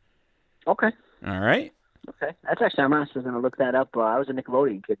 Okay. All right. Okay. That's actually, I'm actually going to look that up. I was a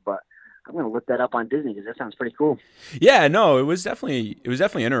Nickelodeon kid, but I'm going to look that up on Disney because that sounds pretty cool. Yeah, no, it was definitely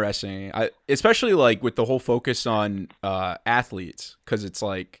interesting. Especially like with the whole focus on athletes, because it's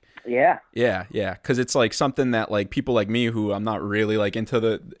like, yeah, because it's like something that like people like me who I'm not really like into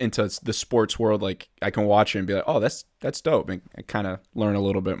the sports world, like I can watch it and be like, oh, that's dope, and I kind of learn a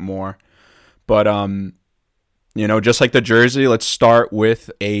little bit more. But just like the jersey, let's start with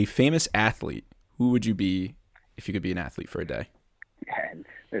a famous athlete. Who would you be if you could be an athlete for a day?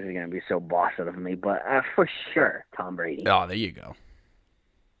 This is going to be so boss out of me, but for sure, Tom Brady. Oh, there you go.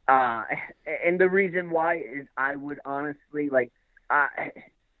 And the reason why is I would honestly, like,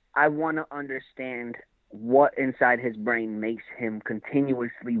 I want to understand what inside his brain makes him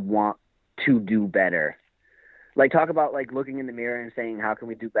continuously want to do better. Like, talk about, like, looking in the mirror and saying, how can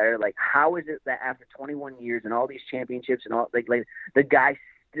we do better? Like, how is it that after 21 years and all these championships and all, like the guy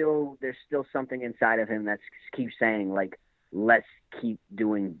there's still something inside of him that keeps saying, like, let's keep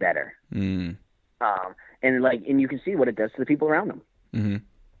doing better. And you can see what it does to the people around him.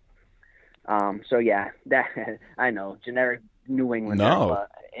 So yeah, that I know, generic New England. No,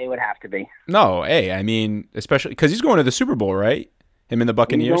 but it would have to be. No, hey, I mean, especially because he's going to the Super Bowl, right? Him and the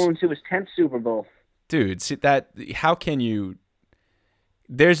Buccaneers. He's going to his 10th Super Bowl. Dude, see that? How can you?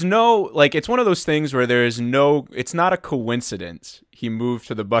 There's no, like, it's one of those things where it's not a coincidence he moved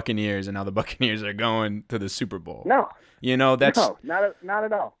to the Buccaneers and now the Buccaneers are going to the Super Bowl. No. That's no, not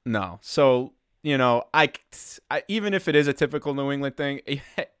at all. No. So, I even if it is a typical New England thing,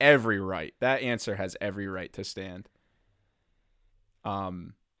 every right. That answer has every right to stand. I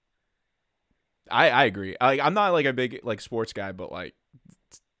agree. I'm not like a big like sports guy, but like,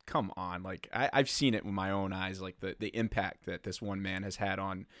 come on, like I've seen it with my own eyes, like the impact that this one man has had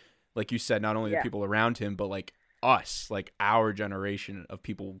on, like you said, not only the people around him, but like us, like our generation of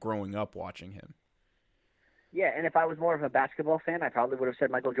people growing up watching him. Yeah, and if I was more of a basketball fan, I probably would have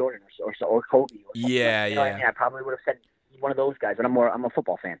said Michael Jordan or Kobe. Or yeah, you know what I mean? I probably would have said one of those guys, but I'm a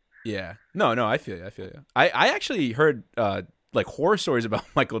football fan. Yeah, no, I feel you. I actually heard like horror stories about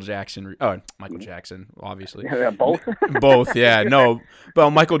Michael Jackson, obviously. Both? Both, yeah. No,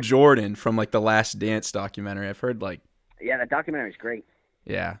 about Michael Jordan from like the Last Dance documentary. I've heard like. Yeah, that documentary is great.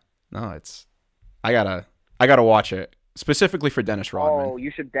 Yeah, no, I gotta watch it. specifically for Dennis Rodman. Oh,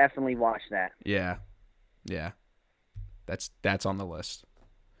 you should definitely watch that. Yeah. That's on the list.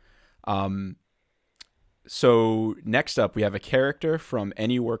 So next up, we have a character from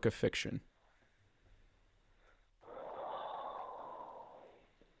any work of fiction.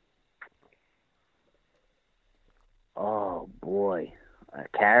 Oh boy, a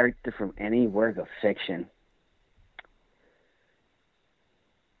character from any work of fiction.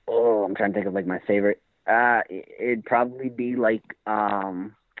 Oh, I'm trying to think of like my favorite. It'd probably be like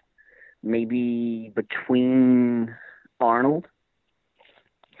maybe between Arnold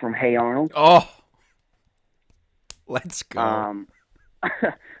from Hey Arnold. Oh, let's go.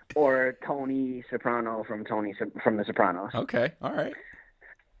 Or Tony Soprano from The Sopranos. Okay, all right.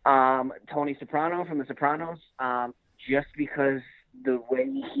 Tony Soprano from The Sopranos. Just because the way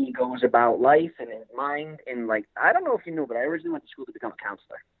he goes about life and his mind, and like, I don't know if you know, but I originally went to school to become a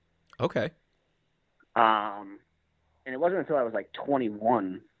counselor. Okay. And it wasn't until I was like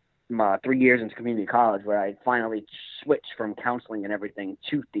 21, 3 years into community college, where I finally switched from counseling and everything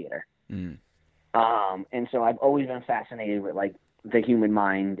to theater. Mm. And so I've always been fascinated with like the human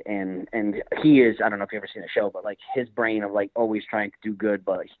mind, and he is, I don't know if you've ever seen the show, but like his brain of like always trying to do good,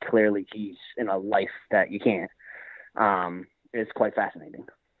 but clearly he's in a life that you can't. It's quite fascinating.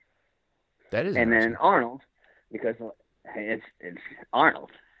 That is. And then Arnold, because it's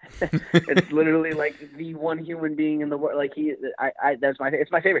Arnold. It's literally like the one human being in the world. Like it's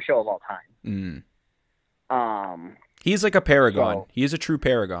my favorite show of all time. He's like a paragon. So, he is a true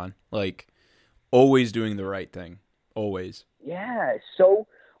paragon. Like always doing the right thing. Always. Yeah. So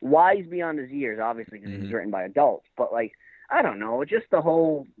wise beyond his years, obviously, because he's written by adults. But like, I don't know, just the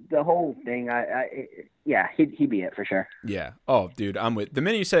whole thing. Yeah, he'd be it for sure. Yeah. Oh, dude, I'm with. The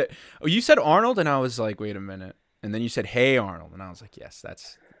minute you said Arnold, and I was like, wait a minute, and then you said, Hey Arnold, and I was like, yes,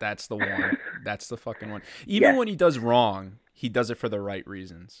 that's the one. That's the fucking one. Even when he does wrong, he does it for the right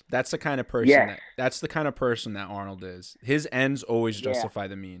reasons. That's the kind of person. That's the kind of person that Arnold is. His ends always justify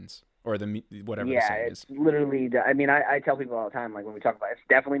the means. Or whatever the saying is. Yeah, it's literally. I mean, I tell people all the time, like when we talk about it, it's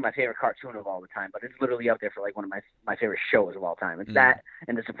definitely my favorite cartoon of all the time, but it's literally up there for like one of my favorite shows of all time. It's that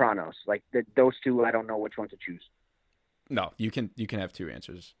and The Sopranos. Like those two, I don't know which one to choose. No, you can have two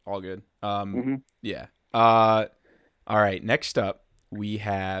answers. All good. Yeah. All right. Next up, we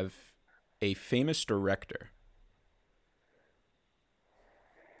have a famous director.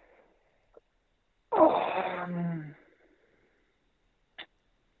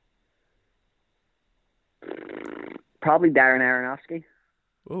 Probably Darren Aronofsky.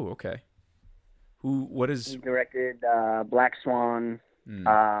 Oh, okay. What is... He directed Black Swan,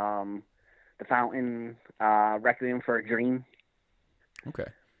 The Fountain, Requiem for a Dream. Okay.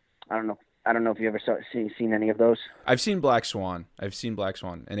 I don't know if you ever seen any of those. I've seen Black Swan,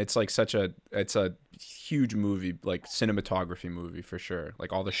 and it's like it's a huge movie, like cinematography movie for sure.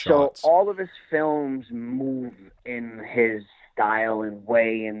 Like all the shots. So all of his films move in his style and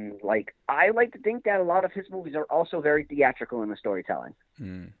way, and like I like to think that a lot of his movies are also very theatrical in the storytelling.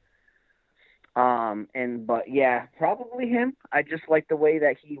 But yeah, probably him. I just like the way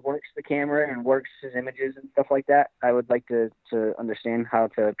that he works the camera and works his images and stuff like that. I would like to understand how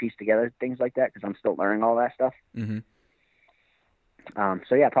to piece together things like that, because I'm still learning all that stuff.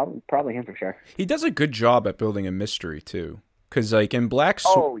 So yeah, probably him for sure. He does a good job at building a mystery too. Because like in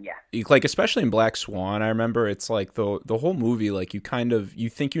like especially in Black Swan, I remember it's like the whole movie, like you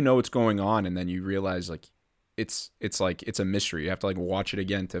think you know what's going on, and then you realize like it's like it's a mystery. You have to like watch it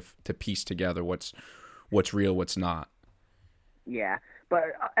again to piece together what's real, what's not. Yeah, but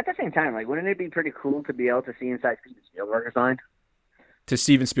at the same time, like wouldn't it be pretty cool to be able to see inside Steven Spielberg's mind? To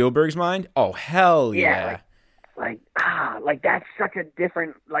Steven Spielberg's mind? Oh hell yeah! Like that's such a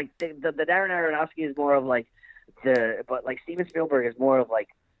different like the Darren Aronofsky is more of like. But like Steven Spielberg is more of like,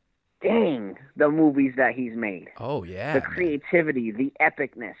 dang, the movies that he's made. Oh yeah, the creativity, the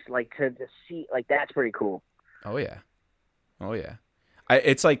epicness, like to see, like that's pretty cool. Oh yeah.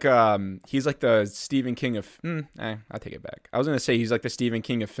 It's like he's like the Stephen King of. I'll take it back. I was gonna say he's like the Stephen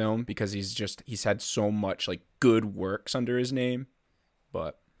King of film because he's had so much like good works under his name,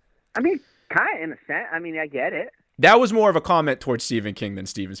 but. I mean, kind of in a sense. I mean, I get it. That was more of a comment towards Stephen King than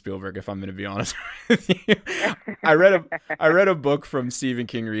Steven Spielberg, if I'm going to be honest with you. I read a book from Stephen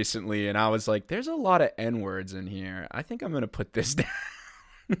King recently, and I was like, "There's a lot of N-words in here. I think I'm going to put this down."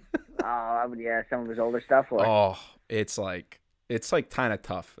 Yeah, some of his older stuff. Oh, it's kind of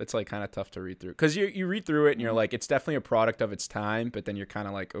tough. It's like kind of tough to read through because you read through it and you're like, it's definitely a product of its time, but then you're kind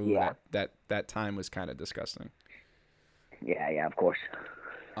of like, oh, that time was kind of disgusting. Yeah, of course.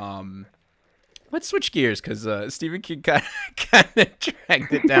 Let's switch gears because Stephen King kind of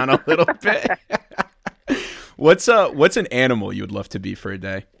dragged it down a little bit. What's an animal you would love to be for a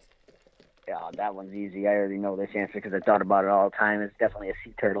day? Yeah, that one's easy. I already know this answer because I thought about it all the time. It's definitely a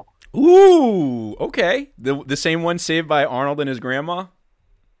sea turtle. Ooh, okay. The same one saved by Arnold and his grandma?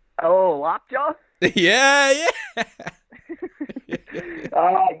 Oh, Lockjaw? Yeah.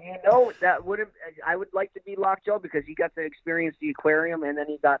 That would have. I would like to be Lockjaw because he got to experience the aquarium and then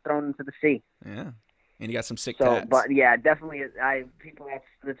he got thrown into the sea. Yeah, and he got some sick tats. But yeah, definitely.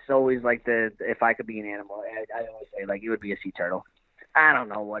 That's always like if I could be an animal, I always say like it would be a sea turtle. I don't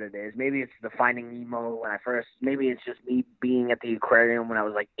know what it is. Maybe it's the Finding Nemo when I first. Maybe it's just me being at the aquarium when I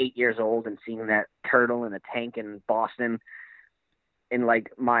was like 8 years old and seeing that turtle in a tank in Boston. And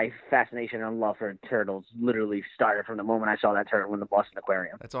like my fascination and love for turtles literally started from the moment I saw that turtle in the Boston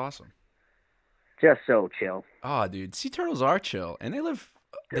Aquarium. That's awesome. Just so chill. Oh, dude, sea turtles are chill, and they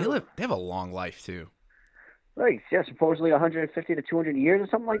have a long life too. Like, yeah, supposedly 150 to 200 years or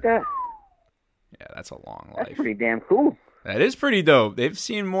something like that. Yeah, that's a long life. That's pretty damn cool. That is pretty dope. They've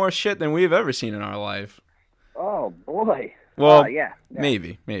seen more shit than we've ever seen in our life. Oh boy. Well, yeah.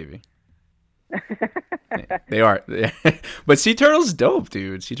 Maybe. They are. But sea turtles dope,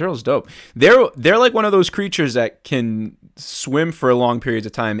 dude. Sea turtles dope. They're like one of those creatures that can swim for long periods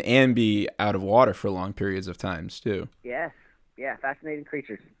of time and be out of water for long periods of times too. Yeah. Fascinating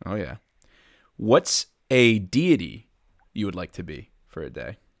creatures. Oh yeah. What's a deity you would like to be for a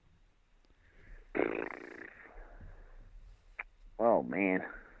day? Oh man,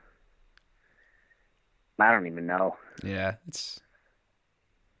 I don't even know. Yeah, it's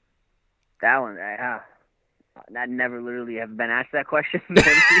that one. I never literally have been asked that question.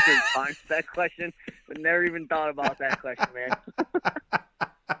 Never even punched that question, but never even thought about that question, man.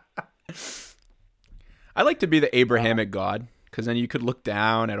 I like to be the Abrahamic God, because then you could look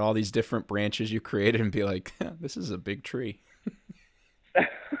down at all these different branches you created and be like, this is a big tree.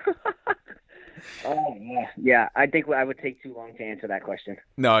 Oh yeah. I think I would take too long to answer that question.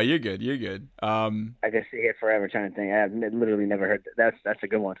 No, you're good. I could sit here forever trying to think. I've literally never heard that. That's a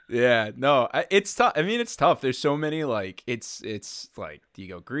good one. Yeah, no, it's tough. I mean, it's tough. There's so many. Like, it's like, do you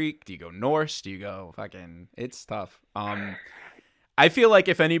go Greek? Do you go Norse? Do you go fucking? It's tough. I feel like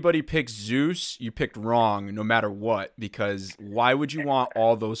if anybody picks Zeus, you picked wrong, no matter what. Because why would you want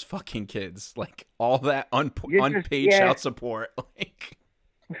all those fucking kids? Like all that unpaid child support. Like.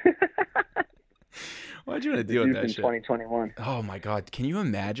 Why'd you want to deal with that shit? 2021. Oh my god, can you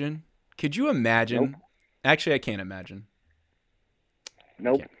imagine? Could you imagine? Nope. Actually, I can't imagine.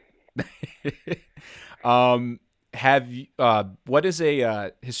 Nope. Have you? What is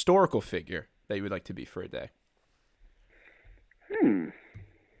a historical figure that you would like to be for a day?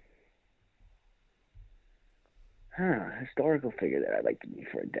 Historical figure that I'd like to be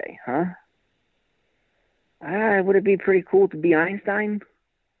for a day, huh? Would it be pretty cool to be Einstein?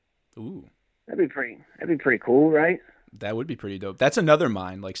 Ooh. That'd be pretty cool, right? That would be pretty dope. That's another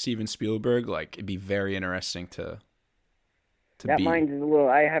mind, like Steven Spielberg. Like, it'd be very interesting to that be. Mind is a little.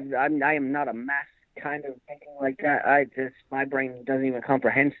 I am not a math kind of thinking like that. My brain doesn't even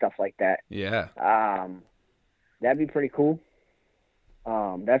comprehend stuff like that. Yeah. That'd be pretty cool.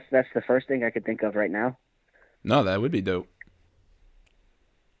 That's the first thing I could think of right now. No, that would be dope.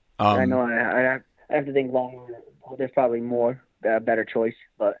 I know I have to think longer. There's probably more better choice,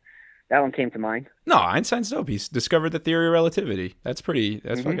 but. That one came to mind. No, Einstein's dope. He's discovered the theory of relativity. That's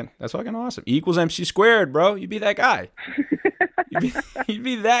fucking awesome. E equals MC squared, bro. You'd be that guy. You'd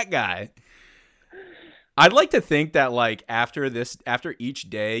be that guy. I'd like to think that like after each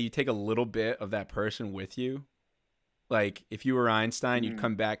day, you take a little bit of that person with you. Like if you were Einstein, you'd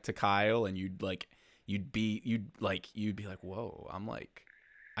come back to Kyle and you'd be like, whoa,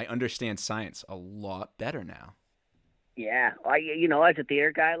 I understand science a lot better now. Yeah, as a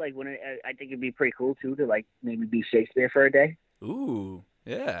theater guy, like I think it'd be pretty cool too to like maybe be Shakespeare for a day. Ooh,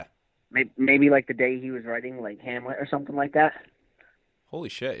 yeah. Maybe like the day he was writing like Hamlet or something like that. Holy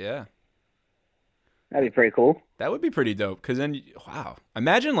shit, yeah. That'd be pretty cool. That would be pretty dope. Cause then, wow,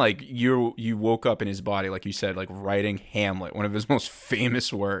 imagine like you woke up in his body, like you said, like writing Hamlet, one of his most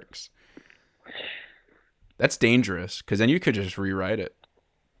famous works. That's dangerous. Cause then you could just rewrite it.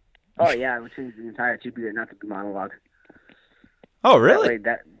 Oh yeah, I would change the entire two-beat not to be monologue. Oh, really?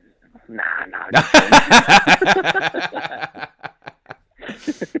 Nah.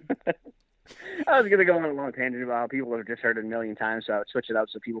 I was gonna go on a long tangent about how people have just heard it a million times, so I would switch it up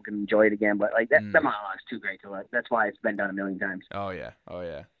so people can enjoy it again. But like that monologue's too great to let. That's why it's been done a million times. Oh yeah.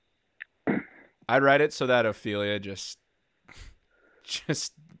 I'd write it so that Ophelia just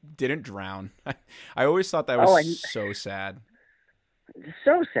didn't drown. I always thought that was so sad.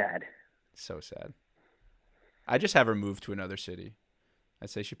 So sad. So sad. I just have her move to another city.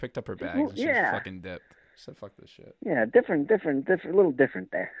 I'd say she picked up her bags and she fucking dipped. Said fuck this shit. Yeah, different, a little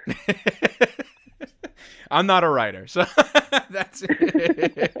different there. I'm not a writer, so that's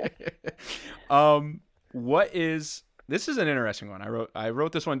it. This is an interesting one. I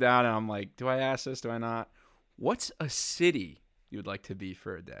wrote this one down, and I'm like, do I ask this? Do I not? What's a city you'd like to be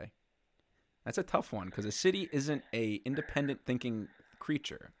for a day? That's a tough one because a city isn't a independent thinking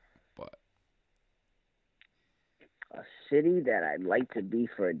creature, but a city that I'd like to be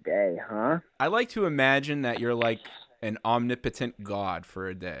for a day, huh? I like to imagine that you're like an omnipotent god for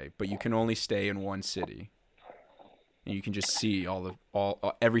a day, but you can only stay in one city, and you can just see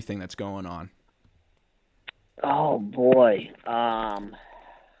everything that's going on. Oh boy,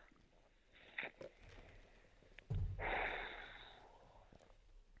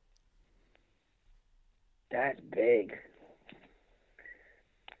 that's big.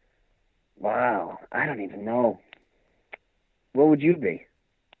 Wow, I don't even know. What would you be?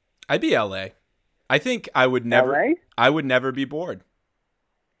 I'd be LA. I think I would never. LA? I would never be bored.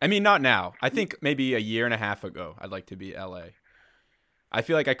 I mean, not now. I think maybe a year and a half ago, I'd like to be LA. I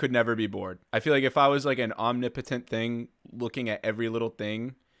feel like I could never be bored. I feel like if I was like an omnipotent thing looking at every little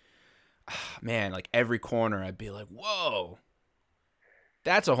thing, man, like every corner, I'd be like, whoa,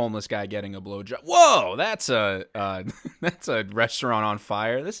 that's a homeless guy getting a blowjob. Whoa, that's a that's a restaurant on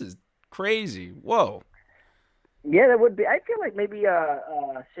fire. This is crazy. Whoa. Yeah, that would be. I feel like maybe a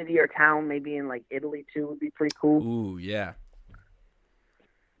city or town, maybe in like Italy too, would be pretty cool. Ooh, yeah.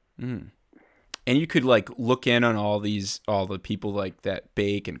 And you could like look in on all the people like that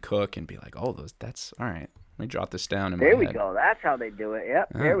bake and cook and be like, oh, that's all right. Let me jot this down in my head. There we go. That's how they do it. Yep.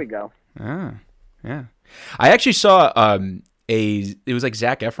 There we go. Yeah. I actually saw it was like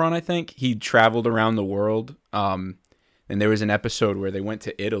Zac Efron, I think. He traveled around the world. And there was an episode where they went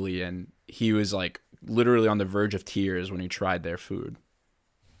to Italy and he was like literally on the verge of tears when he tried their food.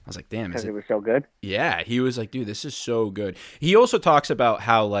 I was like, damn. Because it was so good? Yeah. He was like, dude, this is so good. He also talks about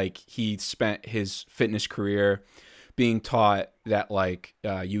how like he spent his fitness career being taught that like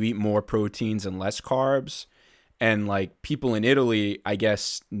you eat more proteins and less carbs. And like people in Italy, I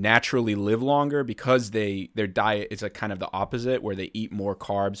guess, naturally live longer because their diet is like kind of the opposite, where they eat more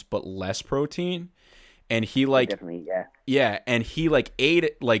carbs but less protein. And he like definitely, and he like ate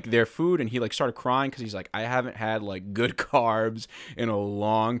it, like their food, and he like started crying because he's like, I haven't had like good carbs in a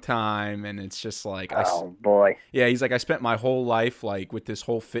long time, and it's just like, boy, yeah, he's like, I spent my whole life like with this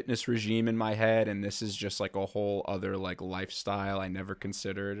whole fitness regime in my head, and this is just like a whole other like lifestyle I never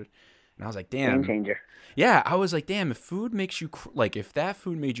considered. And I was like, damn, game changer. Yeah, I was like, damn, if food makes you like, if that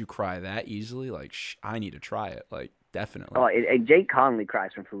food made you cry that easily, like, I need to try it, like, definitely. Oh, Jake Conley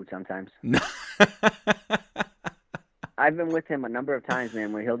cries from food sometimes. I've been with him a number of times,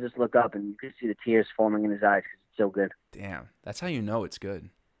 man, where he'll just look up and you can see the tears forming in his eyes because it's so good. Damn, that's how you know it's good.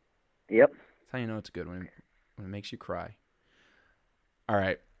 Yep. That's how you know it's good, when it makes you cry. All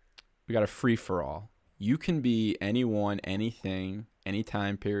right, we got a free for all. You can be anyone, anything, any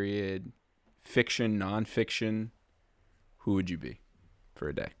time period, fiction, nonfiction. Who would you be for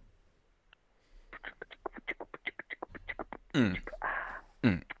a day?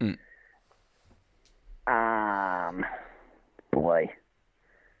 Boy,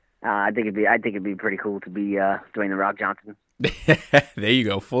 I think it'd be pretty cool to be Dwayne the Rock Johnson. There you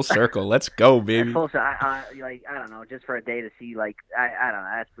go, full circle. Let's go, baby. I don't know, just for a day to see, like, I don't know,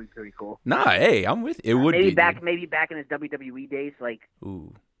 that's pretty cool. Nah, hey, I'm with you. It would maybe be back in his WWE days, like,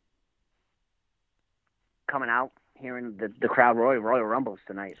 ooh, coming out, hearing the crowd Royal Rumbles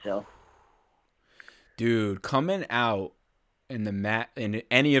tonight. So, dude, coming out in in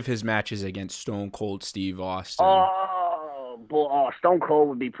any of his matches against Stone Cold Steve Austin. Oh, boy, Stone Cold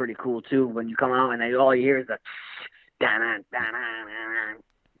would be pretty cool too. When you come out and all you hear is the that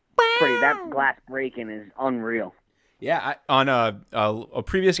glass breaking is unreal. Yeah, on a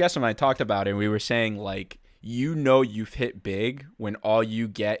previous guest of mine talked about it, and we were saying, like, you know you've hit big when all you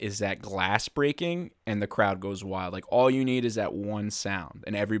get is that glass breaking and the crowd goes wild. Like, all you need is that one sound,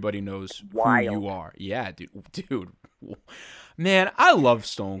 and everybody knows who you are. Yeah, dude. Man, I love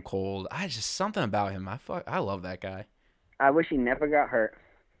Stone Cold. Something about him. I love that guy. I wish he never got hurt.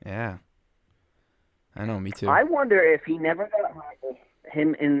 Yeah. I know, me too. I wonder if he never got hurt,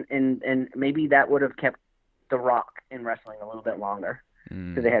 him and maybe that would have kept The Rock in wrestling a little bit longer.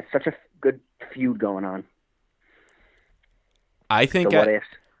 Because they had such a good feud going on. I think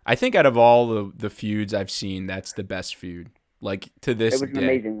out of all the feuds I've seen, that's the best feud. Like, to this day. It was an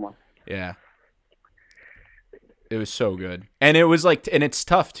amazing one. Yeah. It was so good. And it was like, and it's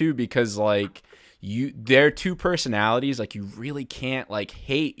tough too, because like their two personalities, like, you really can't like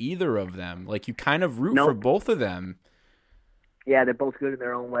hate either of them. Like, you kind of root for both of them. Yeah, they're both good in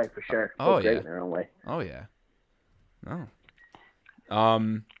their own way for sure. Both great in their own way. Oh yeah. No.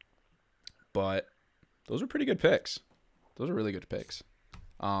 But those are pretty good picks. Those are really good picks.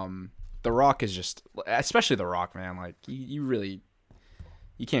 The Rock is just, especially The Rock, man. Like you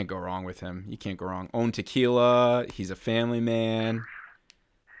can't go wrong with him. You can't go wrong. Own tequila. He's a family man.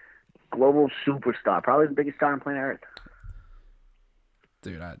 Global superstar, probably the biggest star on planet Earth.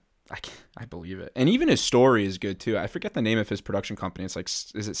 Dude, I believe it. And even his story is good too. I forget the name of his production company. It's like,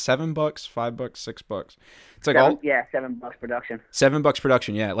 is it $7, $5, $6? It's like $7 production. $7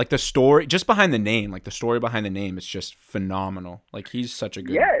 production. Yeah, like the story just behind the name, like the story behind the name, is just phenomenal. Like he's such a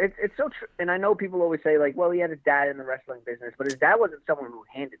good. Yeah, it's so true. And I know people always say like, well, he had his dad in the wrestling business, but his dad wasn't someone who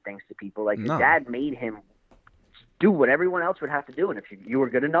handed things to people. Like his dad made him do what everyone else would have to do, and if you were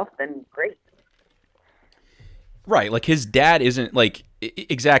good enough, then great. Right, like his dad isn't like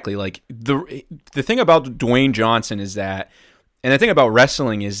exactly like the thing about Dwayne Johnson is that, and the thing about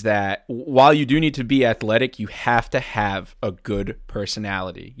wrestling is that while you do need to be athletic, you have to have a good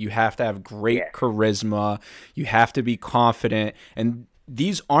personality. You have to have great charisma. You have to be confident, and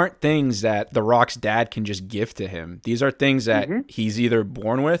these aren't things that The Rock's dad can just give to him. These are things that he's either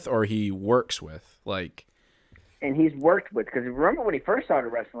born with or he works with. Like. And he's worked with, because remember when he first started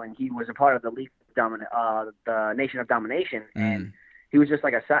wrestling, he was a part of the the Nation of Domination, and he was just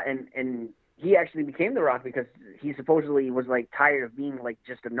like and he actually became The Rock because he supposedly was like tired of being like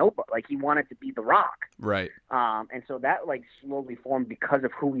just a nobody, like he wanted to be The Rock, right? And so that like slowly formed because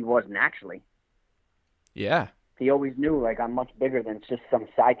of who he was naturally. Yeah, he always knew like I'm much bigger than just some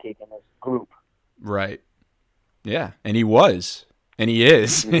sidekick in this group, right? Yeah, and he was, and he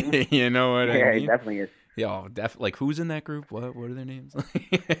is. You know what I mean? Yeah, he definitely is. Yeah, like who's in that group? What are their names?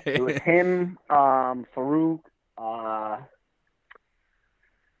 It was him, Farouk.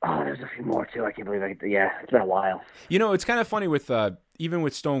 There's a few more too. I can't believe it's been a while. You know, it's kind of funny with even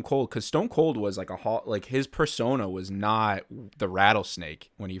with Stone Cold, because Stone Cold was like his persona was not the rattlesnake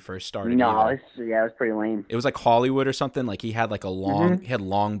when he first started. No, it was pretty lame. It was like Hollywood or something. Like he had like he had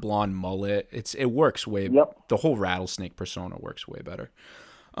long blonde mullet. It works way. Yep. The whole rattlesnake persona works way better.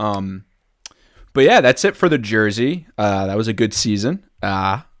 But yeah, that's it for the jersey. That was a good season.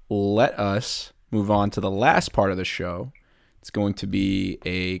 Let us move on to the last part of the show. It's going to be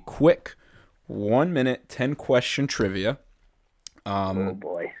a quick 1 minute, 10-question trivia. Oh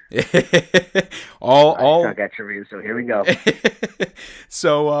boy! I got trivia, so here we go.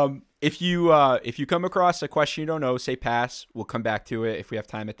 So if you come across a question you don't know, say pass. We'll come back to it if we have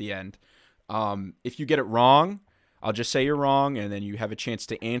time at the end. If you get it wrong, I'll just say you're wrong, and then you have a chance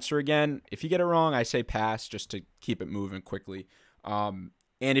to answer again. If you get it wrong, I say pass just to keep it moving quickly.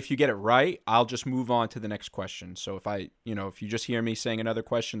 And if you get it right, I'll just move on to the next question. So if you just hear me saying another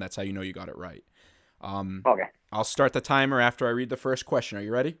question, that's how you know you got it right. Okay. I'll start the timer after I read the first question. Are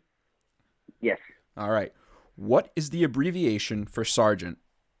you ready? Yes. All right. What is the abbreviation for sergeant?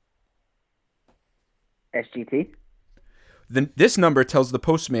 SGT. This number tells the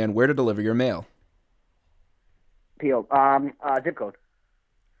postman where to deliver your mail. PO. Zip code.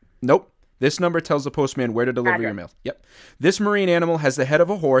 Nope. This number tells the postman where to deliver your mail. Yep. This marine animal has the head of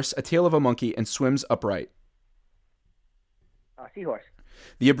a horse, a tail of a monkey, and swims upright. Seahorse.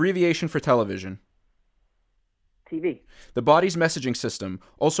 The abbreviation for television. TV. The body's messaging system.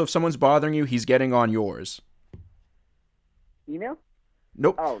 Also, if someone's bothering you, he's getting on yours. Email?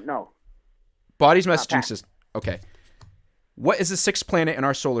 Nope. Oh, no. Body's messaging system. Okay. What is the sixth planet in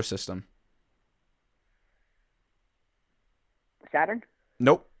our solar system? Saturn?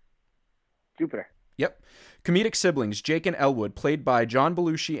 Nope. Jupiter. Yep. Comedic siblings Jake and Elwood, played by John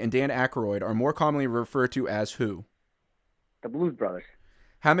Belushi and Dan Aykroyd, are more commonly referred to as who? The Blues Brothers.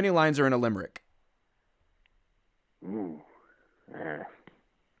 How many lines are in a limerick? Ooh.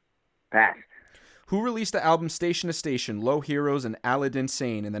 Pass. Who released the album Station to Station, Low Heroes, and Aladdin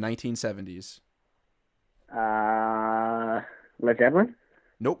Sane in the 1970s? Led Zeppelin?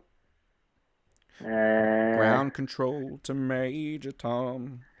 Nope. Ground control to Major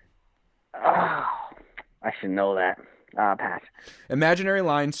Tom. Oh, I should know that. Pass. Imaginary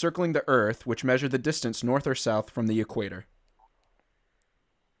line circling the Earth, which measure the distance north or south from the equator.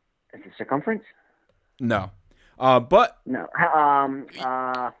 Is it circumference? No. But no.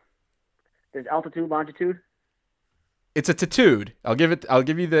 There's altitude, longitude. It's a tattooed. I'll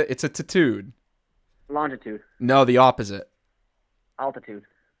give you it's a tattooed. Longitude. No, the opposite. Altitude.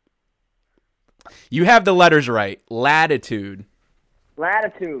 You have the letters right. Latitude.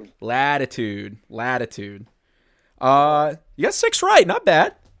 Latitude. Latitude. You got 6 right. Not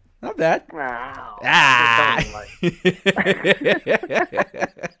bad. Wow.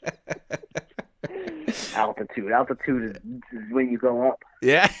 Altitude. Altitude is when you go up.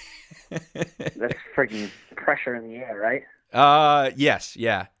 Yeah. That's freaking pressure in the air, right? Yes,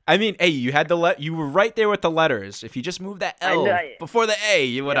 yeah. I mean, hey, you had you were right there with the letters. If you just moved that L before the A,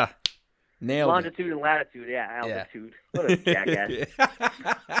 you would have nailed longitude it. And latitude, yeah, altitude. Yeah. What a jackass.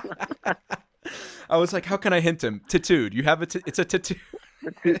 I was like, how can I hint him? Tattooed. You have it's a tattoo.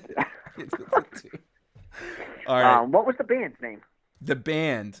 It's a tattoo. All right. What was the band's name? The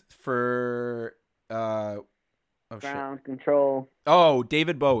band for Ground Control. Oh,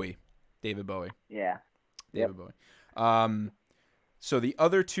 David Bowie. Yeah. David Bowie. So the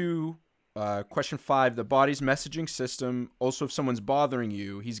other two, question 5, the body's messaging system. Also, if someone's bothering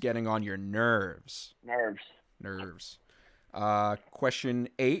you, he's getting on your nerves. Nerves. Question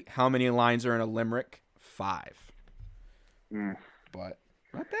 8, how many lines are in a limerick? 5. But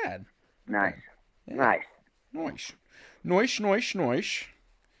not bad. Nice. Yeah. Nice. Noise.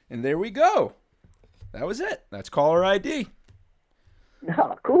 And there we go. That was it. That's caller ID.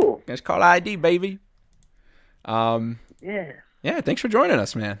 Oh, cool. That's caller ID, baby. Yeah. Yeah, thanks for joining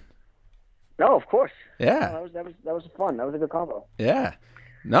us, man. No, of course. Yeah. No, that was fun. That was a good combo. Yeah.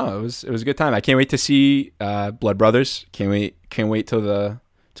 No, it was a good time. I can't wait to see Blood Brothers. Can't wait till the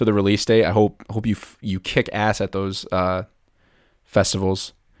release date. I hope you kick ass at those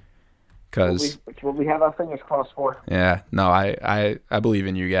festivals. Cause it's what we have our fingers crossed for. Yeah. No, I believe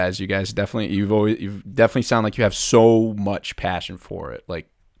in you guys. You guys definitely you've definitely sound like you have so much passion for it. Like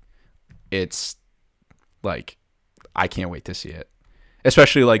it's like I can't wait to see it.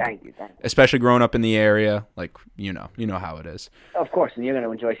 Especially like thank you. Especially growing up in the area, like you know how it is. Of course, and you're going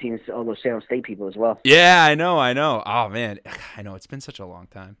to enjoy seeing all those Salem State people as well. Yeah, I know. Oh man, I know it's been such a long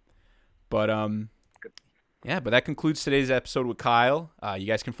time. But yeah, but that concludes today's episode with Kyle. You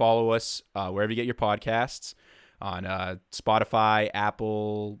guys can follow us wherever you get your podcasts on Spotify,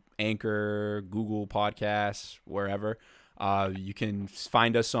 Apple, Anchor, Google Podcasts, wherever. You can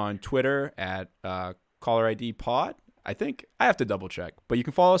find us on Twitter at Caller ID Pod. I think I have to double check, but you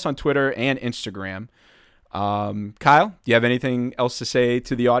can follow us on Twitter and Instagram. Kyle, do you have anything else to say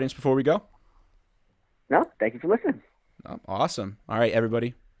to the audience before we go? No, thank you for listening. Awesome. All right,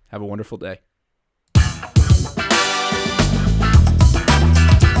 everybody. Have a wonderful day.